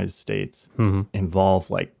in the United States, involve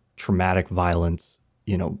like traumatic violence,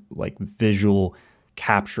 like visual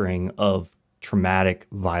capturing of traumatic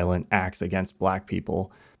violent acts against Black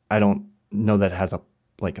people. I don't know that it has a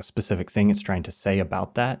specific thing it's trying to say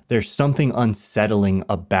about that. There's something unsettling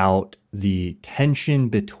about the tension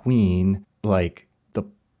between like the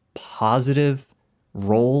positive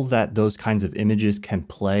role that those kinds of images can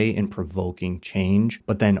play in provoking change,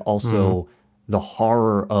 but then also the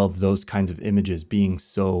horror of those kinds of images being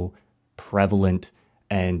so prevalent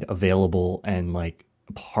and available and like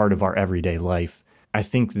a part of our everyday life. I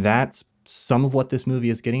think that's some of what this movie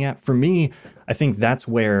is getting at. For me, I think that's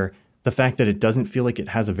where the fact that it doesn't feel like it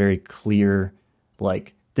has a very clear,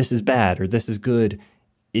 like, this is bad or this is good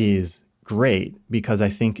is great, because I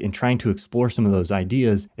think in trying to explore some of those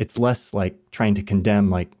ideas, it's less like trying to condemn,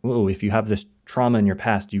 like, oh, if you have this trauma in your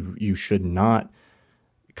past, you should not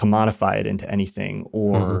commodify it into anything,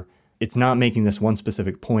 or it's not making this one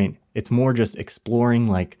specific point. It's more just exploring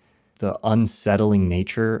like the unsettling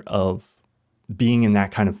nature of being in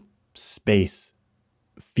that kind of space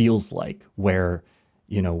feels like, where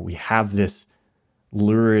we have this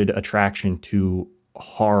lurid attraction to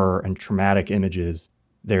horror and traumatic images.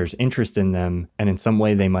 There's interest in them, and in some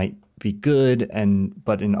way they might be good,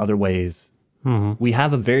 but in other ways, we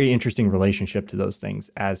have a very interesting relationship to those things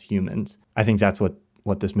as humans. I think that's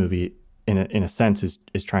what this movie, in a sense,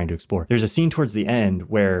 is trying to explore. There's a scene towards the end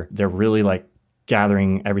where they're really like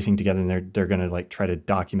gathering everything together, and they're gonna like try to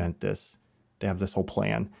document this. They have this whole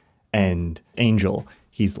plan, and Angel,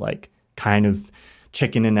 he's like kind of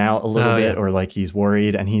chickening out a little bit, or like he's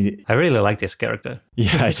worried, and I really like this character.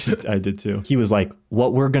 Yeah, I did too. He was like,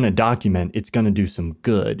 what we're going to document, it's going to do some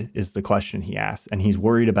good, is the question he asked. And he's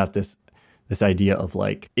worried about this idea of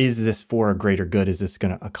like, is this for a greater good? Is this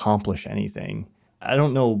going to accomplish anything? I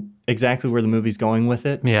don't know exactly where the movie's going with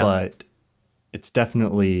it, but it's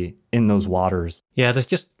definitely in those waters. Yeah, there's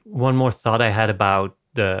just one more thought I had about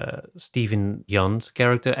the Steven Yeun's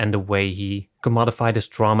character and the way he commodified his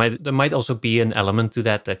trauma. There might also be an element to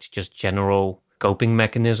that's just general coping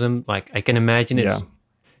mechanism. Like, I can imagine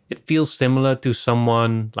it feels similar to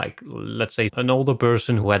someone like, let's say, an older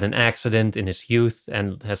person who had an accident in his youth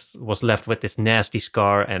and was left with this nasty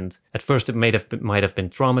scar. And at first it might have been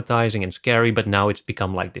traumatizing and scary, but now it's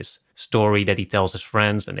become like this story that he tells his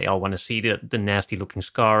friends, and they all want to see the nasty looking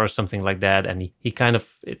scar or something like that. And he kind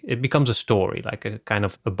of, it becomes a story, like a kind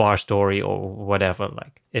of a bar story or whatever.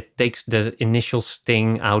 Like, it takes the initial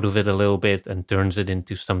sting out of it a little bit and turns it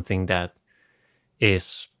into something that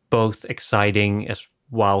is both exciting as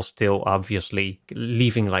while still obviously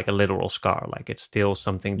leaving like a literal scar. Like, it's still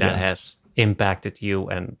something that has impacted you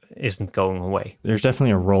and isn't going away. There's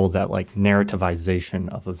definitely a role that like narrativization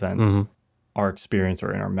of events, our experience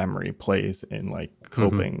or in our memory, plays in like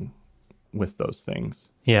coping with those things.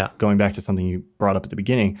 Yeah. Going back to something you brought up at the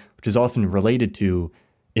beginning, which is often related to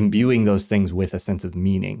imbuing those things with a sense of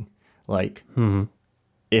meaning. Like,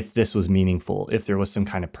 if this was meaningful, if there was some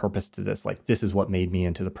kind of purpose to this, like, this is what made me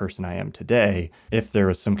into the person I am today. If there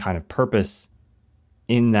was some kind of purpose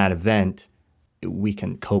in that event, we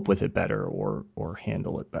can cope with it better or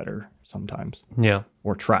handle it better sometimes. Yeah.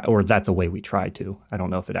 Or that's a way we try to. I don't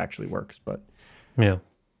know if it actually works, but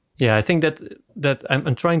yeah, I think that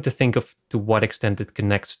I'm trying to think of to what extent it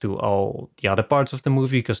connects to all the other parts of the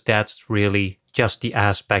movie, because that's really just the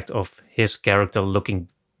aspect of his character looking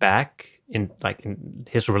back in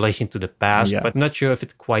his relation to the past, but I'm not sure if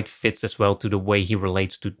it quite fits as well to the way he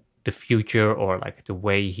relates to the future, or like the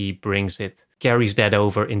way he carries that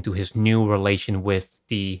over into his new relation with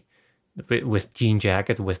Jean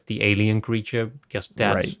Jacket, with the alien creature, because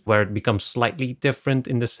that's where it becomes slightly different,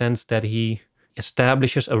 in the sense that he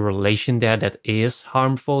establishes a relation there that is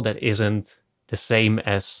harmful, that isn't the same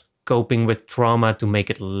as coping with trauma to make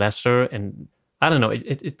it lesser. And I don't know,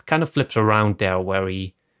 it kind of flips around there, where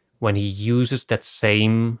when he uses that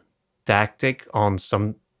same tactic on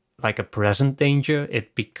some, like a present danger,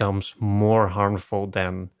 it becomes more harmful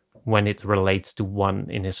than when it relates to one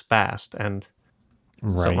in his past. And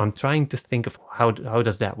so I'm trying to think of how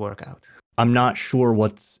does that work out? I'm not sure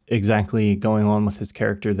what's exactly going on with his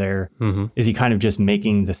character there. Is he kind of just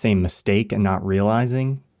making the same mistake and not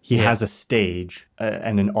realizing? He has a stage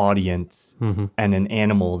and an audience and an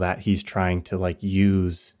animal that he's trying to like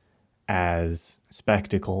use as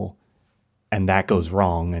spectacle, and that goes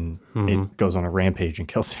wrong, and it goes on a rampage and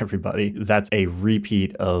kills everybody. That's a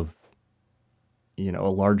repeat of a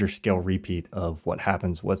larger scale repeat of what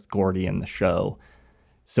happens with Gordy in the show.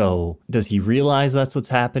 So does he realize that's what's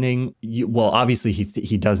happening? Well, obviously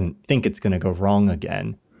he doesn't think it's going to go wrong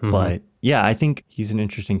again. But yeah, I think he's an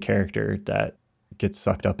interesting character that gets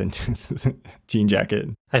sucked up into the Jean Jacket.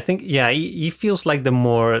 I think, yeah, he feels like the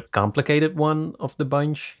more complicated one of the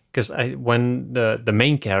bunch. Because when the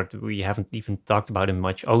main character, we haven't even talked about him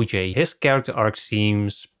much, OJ, his character arc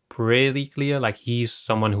seems pretty clear. Like he's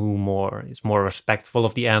someone who is more respectful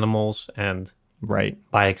of the animals and right,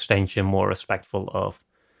 by extension more respectful of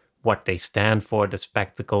what they stand for, the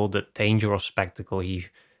spectacle, the danger of spectacle.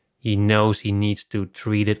 He knows he needs to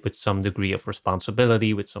treat it with some degree of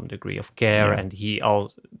responsibility, with some degree of care, and he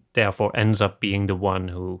therefore ends up being the one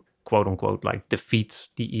who, quote unquote, like defeats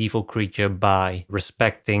the evil creature by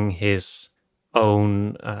respecting his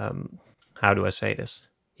own, how do I say this?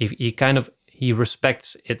 He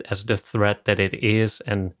respects it as the threat that it is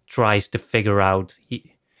and tries to figure out,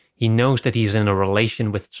 he knows that he's in a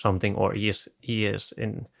relation with something, or he is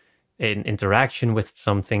in interaction with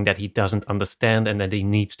something that he doesn't understand, and that he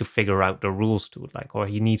needs to figure out the rules to, or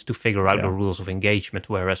he needs to figure out the rules of engagement.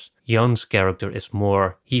 Whereas Jan's character is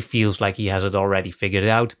more, he feels like he has it already figured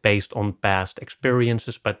out based on past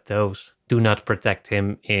experiences, but those do not protect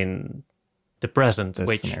him in the present.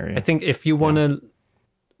 Which scenario. I think if you want to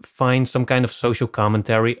find some kind of social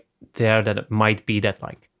commentary there, that it might be that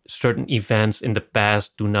like certain events in the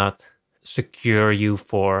past do not secure you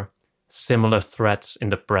for similar threats in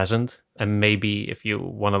the present. And maybe if you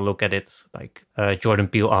want to look at it, like Jordan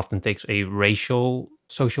Peele often takes a racial,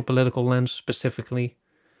 social political lens specifically,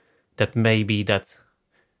 that maybe that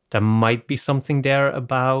there might be something there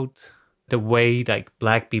about the way like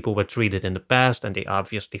Black people were treated in the past, and they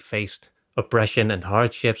obviously faced oppression and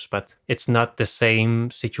hardships, but it's not the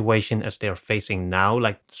same situation as they're facing now.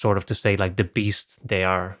 Like sort of to say like the beast they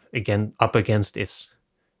are again up against is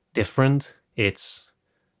different. It's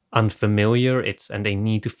unfamiliar, and they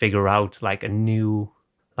need to figure out like a new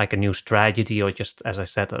strategy, or just, as I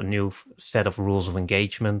said, a new set of rules of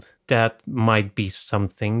engagement. That might be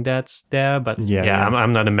something that's there, but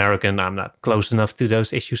I'm not American, I'm not close enough to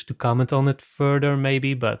those issues to comment on it further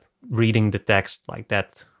maybe, but reading the text like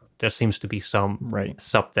that, there seems to be some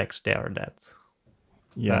subtext there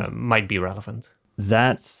that might be relevant.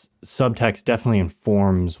 That subtext definitely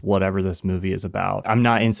informs whatever this movie is about. I'm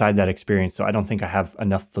not inside that experience, so I don't think I have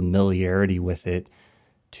enough familiarity with it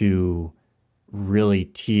to really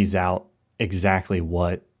tease out exactly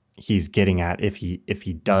what he's getting at if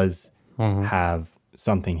he does have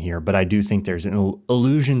something here. But I do think there's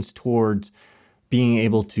allusions towards being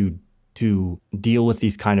able to deal with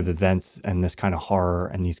these kind of events and this kind of horror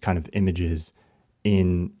and these kind of images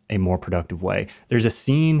in a more productive way. There's a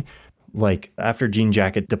scene like after Jean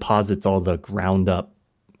Jacket deposits all the ground up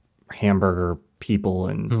hamburger people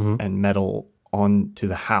and metal onto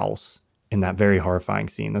the house in that very horrifying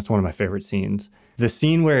scene. That's one of my favorite scenes. The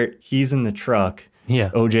scene where he's in the truck,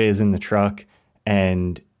 OJ is in the truck,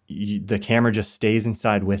 and the camera just stays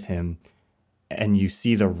inside with him, and you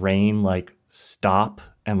see the rain like stop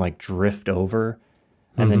and like drift over,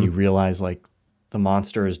 and then you realize like the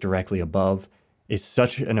monster is directly above. It's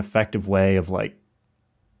such an effective way of like,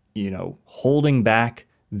 holding back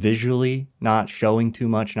visually, not showing too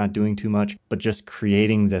much, not doing too much, but just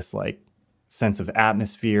creating this like sense of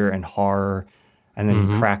atmosphere and horror. And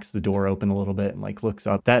then he cracks the door open a little bit and like looks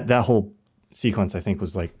up. That whole sequence I think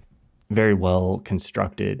was like very well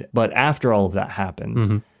constructed. But after all of that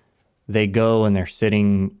happens, they go and they're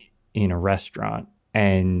sitting in a restaurant,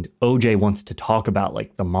 and OJ wants to talk about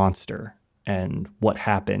like the monster and what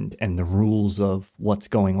happened and the rules of what's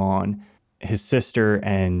going on. His sister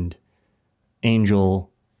and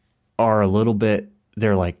Angel are a little bit,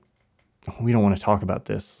 they're like, we don't want to talk about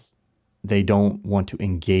this. They don't want to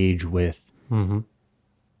engage with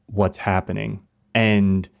what's happening.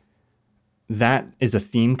 And that is a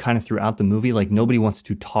theme kind of throughout the movie. Like nobody wants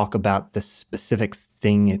to talk about the specific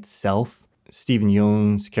thing itself. Stephen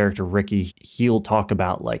Yeun's character, Ricky, he'll talk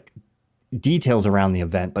about like details around the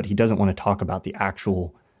event, but he doesn't want to talk about the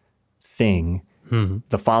actual thing.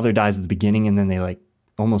 The father dies at the beginning, and then they like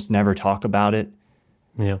almost never talk about it.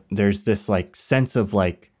 Yeah. There's this like sense of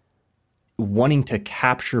like wanting to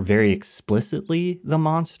capture very explicitly the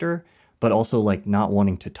monster, but also like not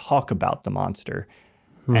wanting to talk about the monster.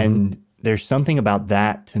 And there's something about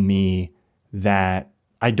that to me that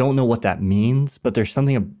I don't know what that means, but there's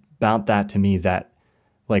something about that to me that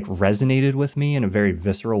like resonated with me in a very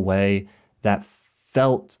visceral way that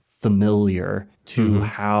felt familiar to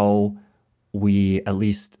how we, at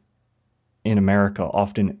least in America,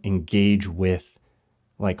 often engage with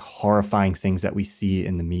like horrifying things that we see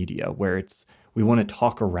in the media, where it's we want to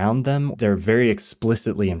talk around them. They're very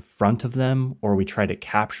explicitly in front of them, or we try to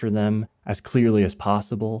capture them as clearly as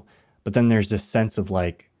possible. But then there's this sense of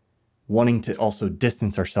like wanting to also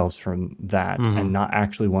distance ourselves from that and not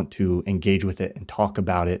actually want to engage with it and talk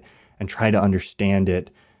about it and try to understand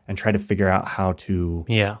it and try to figure out how to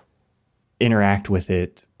interact with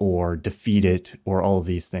it or defeat it or all of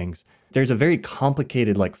these things. There's a very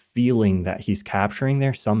complicated like feeling that he's capturing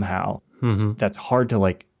there somehow that's hard to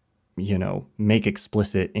like, you know, make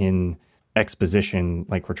explicit in exposition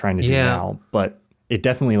like we're trying to do now. But it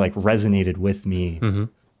definitely like resonated with me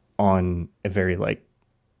on a very like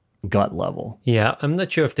gut level. Yeah, I'm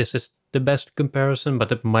not sure if this is the best comparison,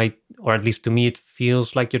 but it might, or at least to me, it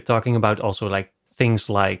feels like you're talking about also like things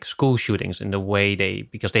like school shootings in the way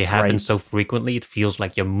because they happen so frequently, it feels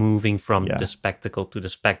like you're moving from the spectacle to the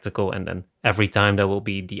spectacle. And then every time there will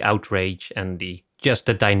be the outrage and just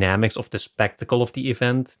the dynamics of the spectacle of the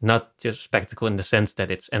event, not just spectacle in the sense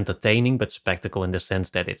that it's entertaining, but spectacle in the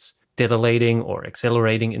sense that it's titillating or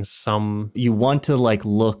exhilarating in some... You want to like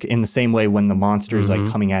look in the same way when the monster is like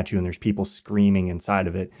coming at you and there's people screaming inside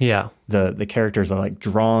of it. Yeah. The characters are like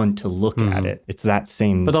drawn to look at it. It's that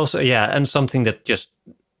same... But also, and something that just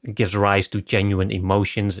gives rise to genuine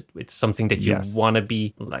emotions. It's something that you want to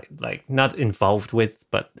be like not involved with,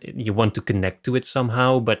 but you want to connect to it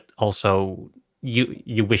somehow, but also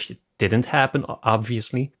you wish it didn't happen,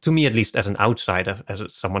 obviously. To me, at least as an outsider, as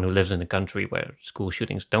someone who lives in a country where school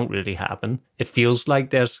shootings don't really happen, it feels like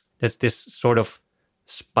there's this sort of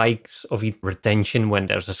spikes of retention when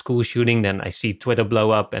there's a school shooting. Then I see Twitter blow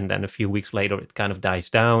up, and then a few weeks later it kind of dies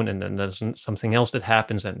down, and then there's something else that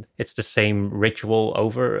happens, and it's the same ritual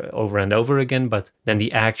over and over again. But then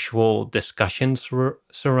the actual discussions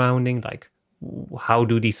surrounding, like, how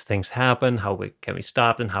do these things happen? How can we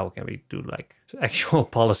stop them? How can we do like actual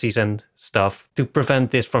policies and stuff to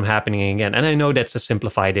prevent this from happening again? And I know that's a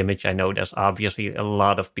simplified image. I know there's obviously a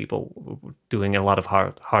lot of people doing a lot of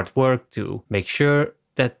hard work to make sure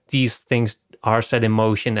that these things are set in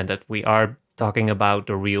motion and that we are talking about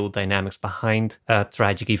the real dynamics behind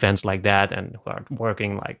tragic events like that, and who are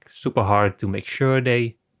working like super hard to make sure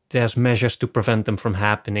there's measures to prevent them from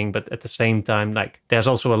happening. But at the same time, like, there's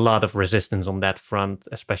also a lot of resistance on that front,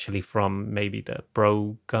 especially from maybe the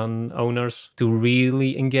pro-gun owners, to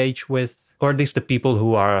really engage with, or at least the people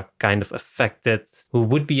who are kind of affected, who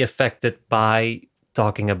would be affected by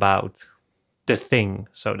talking about the thing,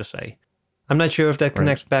 so to say. I'm not sure if that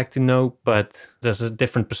connects back to Nope, but there's a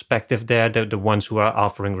different perspective there. The ones who are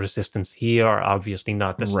offering resistance here are obviously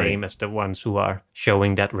not the same as the ones who are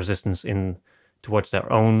showing that resistance towards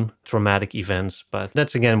their own traumatic events. But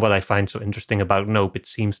that's again what I find so interesting about Nope. It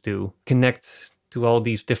seems to connect to all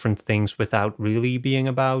these different things without really being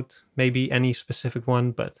about maybe any specific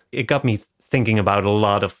one. But it got me thinking about a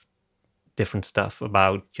lot of different stuff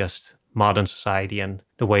about just modern society and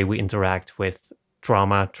the way we interact with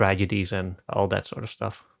trauma, tragedies, and all that sort of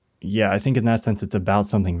stuff. Yeah, I think in that sense, it's about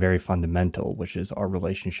something very fundamental, which is our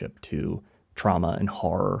relationship to trauma and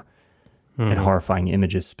horror and horrifying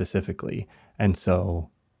images specifically. And so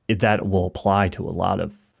that will apply to a lot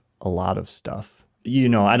of stuff. You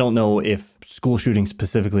know, I don't know if school shootings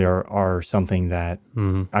specifically are something that,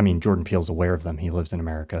 I mean, Jordan Peele's aware of them. He lives in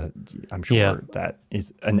America. I'm sure that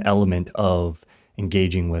is an element of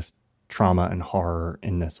engaging with trauma and horror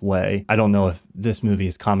in this way. I don't know if this movie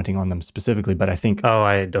is commenting on them specifically, but I think... Oh,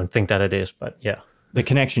 I don't think that it is, but yeah. The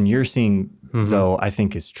connection you're seeing, though, I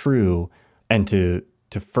think is true. And to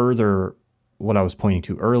further what I was pointing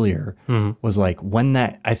to earlier was like when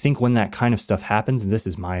that kind of stuff happens, and this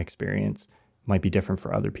is my experience, might be different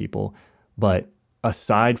for other people, but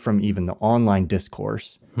aside from even the online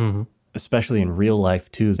discourse, especially in real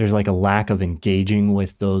life too, there's like a lack of engaging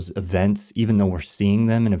with those events, even though we're seeing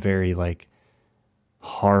them in a very like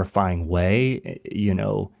horrifying way. You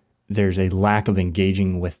know, there's a lack of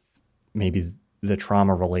engaging with maybe the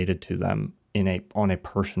trauma related to them on a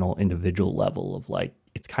personal individual level of like,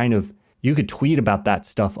 it's kind of, you could tweet about that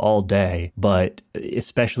stuff all day, but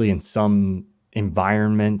especially in some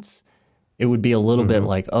environments, it would be a little bit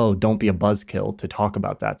like, oh, don't be a buzzkill to talk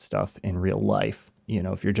about that stuff in real life. You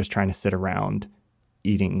know, if you're just trying to sit around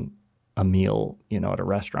eating a meal, you know, at a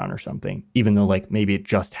restaurant or something, even though like maybe it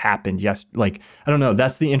just happened. Yes. Like, I don't know.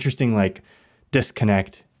 That's the interesting like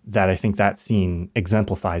disconnect that I think that scene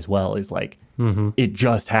exemplifies well, is like, it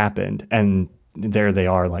just happened. And there they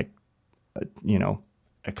are, like, you know,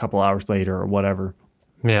 a couple hours later or whatever.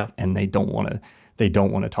 Yeah. And they don't want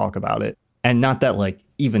to talk about it. And not that like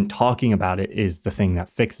even talking about it is the thing that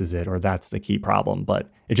fixes it or that's the key problem,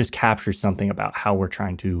 but it just captures something about how we're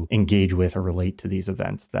trying to engage with or relate to these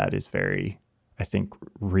events that is very, I think,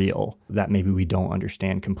 real, that maybe we don't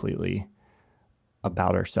understand completely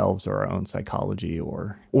about ourselves or our own psychology,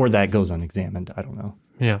 or that goes unexamined. I don't know.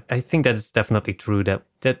 Yeah, I think that it's definitely true that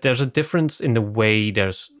there's a difference in the way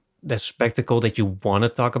there's spectacle that you want to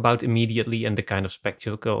talk about immediately and the kind of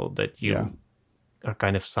spectacle that you are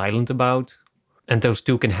kind of silent about. And those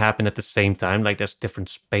two can happen at the same time. Like there's different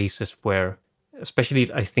spaces where,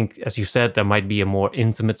 especially I think, as you said, there might be a more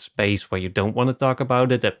intimate space where you don't want to talk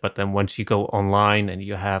about it. But then once you go online and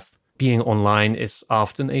you have, being online is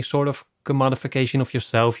often a sort of commodification of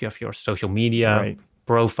yourself. You have your social media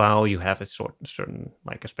profile, you have a certain,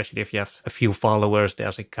 like, especially if you have a few followers,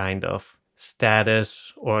 there's a kind of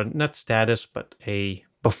status, or not status, but a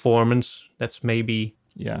performance that's maybe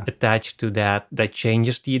attached to that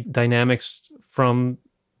changes the dynamics from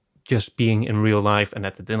just being in real life and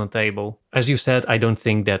at the dinner table. As you said, I don't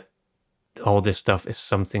think that all this stuff is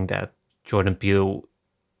something that Jordan Peele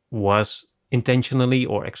was intentionally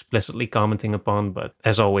or explicitly commenting upon, but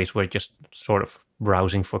as always, we're just sort of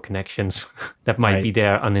browsing for connections that might be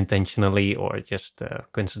there unintentionally or just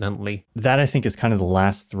coincidentally. That, I think, is kind of the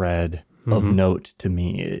last thread of note to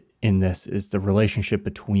me in this, is the relationship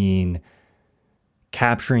between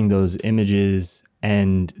capturing those images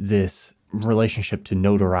and this relationship to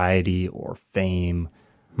notoriety or fame,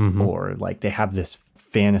 or like they have this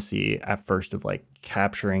fantasy at first of like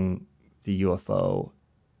capturing the UFO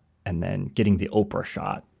and then getting the Oprah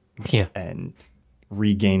shot and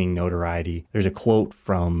regaining notoriety. There's a quote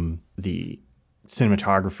from the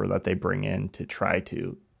cinematographer that they bring in to try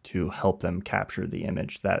to help them capture the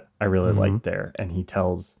image that I really like there. And he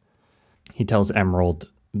tells Emerald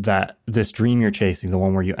that this dream you're chasing, the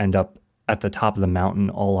one where you end up at the top of the mountain,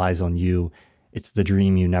 all eyes on you, it's the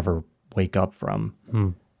dream you never wake up from.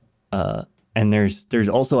 And there's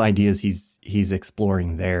also ideas he's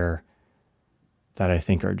exploring there that I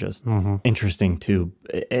think are just interesting too.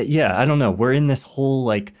 Yeah, I don't know. We're in this whole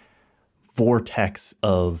like vortex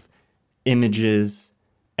of images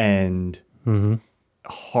and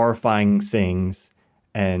horrifying things,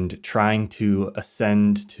 and trying to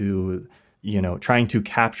ascend to, trying to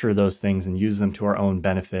capture those things and use them to our own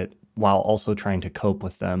benefit while also trying to cope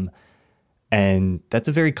with them. And that's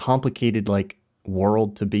a very complicated like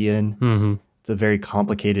world to be in. It's a very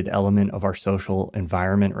complicated element of our social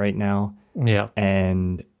environment right now. Yeah.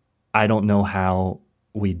 And I don't know how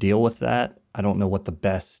we deal with that. I don't know what the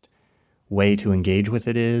best way to engage with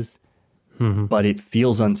it is, but it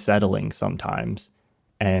feels unsettling sometimes.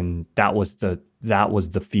 And that was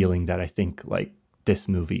the feeling that I think like this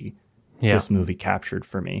movie captured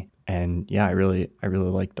for me. And yeah, I really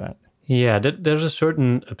liked that. Yeah, there's a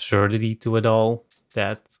certain absurdity to it all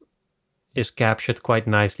that is captured quite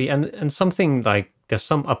nicely, and something like there's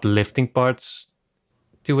some uplifting parts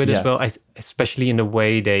to it as well. Especially in the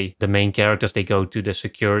way the main characters, they go to the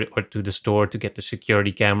security or to the store to get the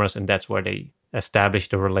security cameras, and that's where they establish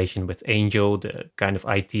the relation with Angel, the kind of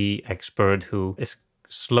IT expert who is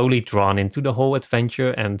slowly drawn into the whole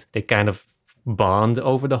adventure, and they kind of bond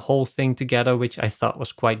over the whole thing together, which I thought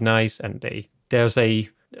was quite nice. And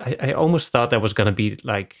I almost thought that was going to be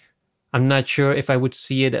like, I'm not sure if I would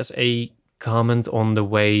see it as a comment on the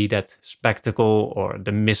way that spectacle or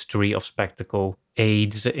the mystery of spectacle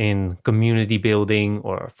aids in community building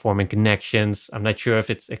or forming connections. I'm not sure if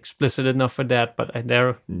it's explicit enough for that, but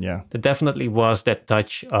there definitely was that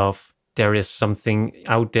touch of there is something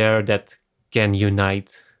out there that can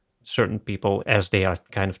unite certain people as they are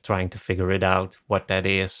kind of trying to figure it out, what that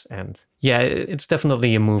is. And yeah, it's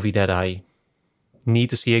definitely a movie that I need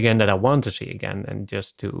to see again, that I want to see again, and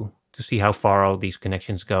just to see how far all these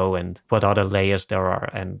connections go and what other layers there are.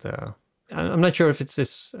 And I'm not sure if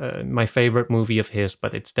it's my favorite movie of his,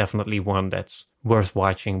 but it's definitely one that's worth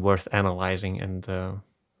watching, worth analyzing, and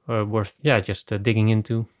worth just digging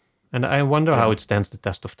into. And I wonder how it stands the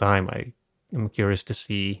test of time. I am curious to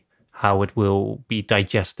see how it will be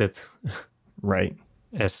digested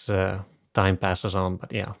as time passes on.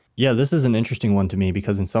 But yeah, this is an interesting one to me,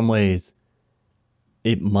 because in some ways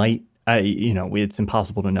it might, it's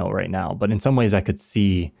impossible to know right now, but in some ways I could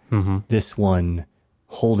see this one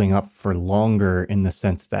holding up for longer, in the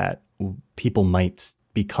sense that people might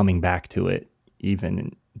be coming back to it even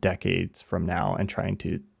in decades from now and trying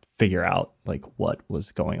to figure out like what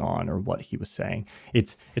was going on or what he was saying.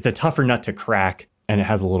 It's a tougher nut to crack, and it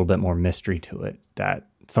has a little bit more mystery to it, that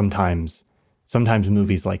sometimes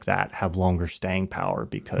movies like that have longer staying power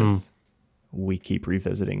because we keep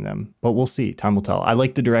revisiting them. But we'll see. Time will tell. I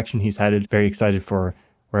like the direction he's headed. Very excited for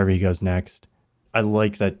wherever he goes next. I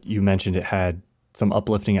like that you mentioned it had some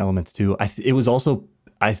uplifting elements too. I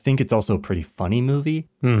think it's also a pretty funny movie.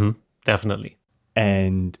 Definitely.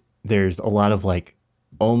 And there's a lot of like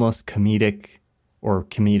almost comedic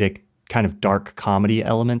kind of dark comedy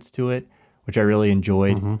elements to it, which I really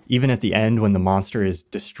enjoyed. Even at the end when the monster is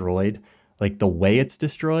destroyed, like the way it's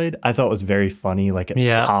destroyed, I thought was very funny. Like it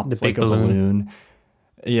pops like a balloon.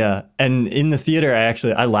 Yeah. And in the theater,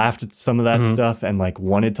 I laughed at some of that stuff and like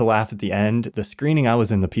wanted to laugh at the end. The screening I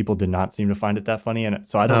was in, the people did not seem to find it that funny. And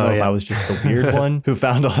so I don't know if I was just the weird one who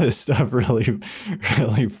found all this stuff really,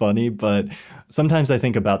 really funny. But sometimes I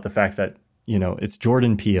think about the fact that, you know, it's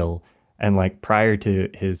Jordan Peele. And like prior to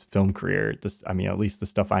his film career, at least the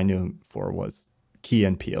stuff I knew him for was Key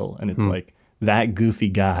and Peele. And it's like, that goofy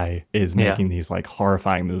guy is making these like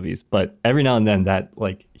horrifying movies, but every now and then that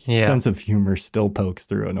like sense of humor still pokes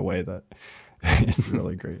through in a way that is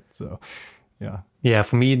really great. So, yeah.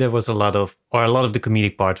 For me, there was a lot of the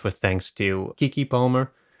comedic parts were thanks to Keke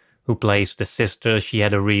Palmer, who plays the sister.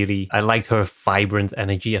 I liked her vibrant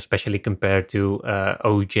energy, especially compared to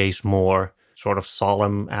OJ's more sort of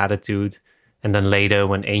solemn attitude. And then later,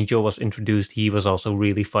 when Angel was introduced, he was also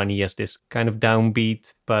really funny as this kind of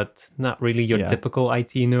downbeat, but not really your typical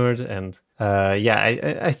IT nerd. And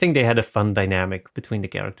I think they had a fun dynamic between the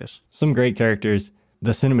characters. Some great characters.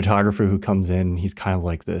 The cinematographer who comes in, he's kind of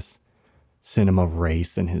like this cinema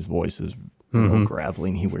wraith, and his voice is real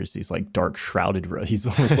gravelly, and he wears these like dark shrouded robes. He's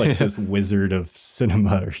almost like this wizard of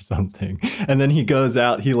cinema or something. And then he goes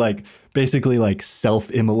out, he like basically like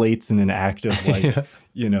self-immolates in an act of like...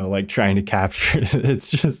 you know, like trying to capture it.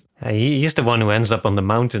 It's just... he's the one who ends up on the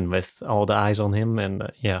mountain with all the eyes on him,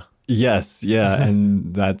 and Yes,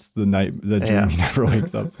 and that's the dream he never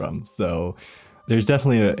wakes up from. So there's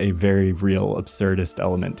definitely a very real absurdist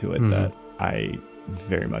element to it that I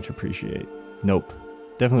very much appreciate. Nope.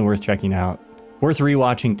 Definitely worth checking out. Worth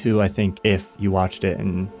rewatching too, I think, if you watched it.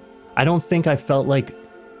 And I don't think I felt like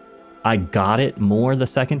I got it more the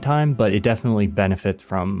second time, but it definitely benefits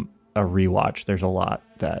from a rewatch. There's a lot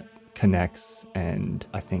that connects and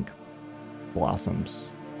I think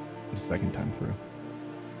blossoms the second time through.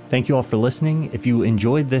 Thank you all for listening. If you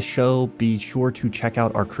enjoyed this show, be sure to check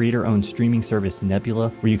out our creator-owned streaming service, Nebula,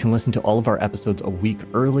 where you can listen to all of our episodes a week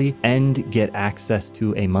early and get access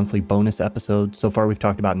to a monthly bonus episode. So far, we've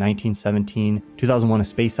talked about 1917, 2001: A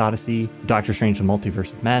Space Odyssey, Doctor Strange: The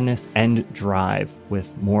Multiverse of Madness, and Drive,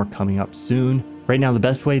 with more coming up soon. Right now, the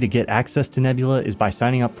best way to get access to Nebula is by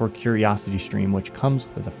signing up for CuriosityStream, which comes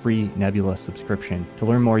with a free Nebula subscription. To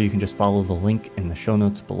learn more, you can just follow the link in the show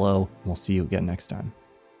notes below. We'll see you again next time.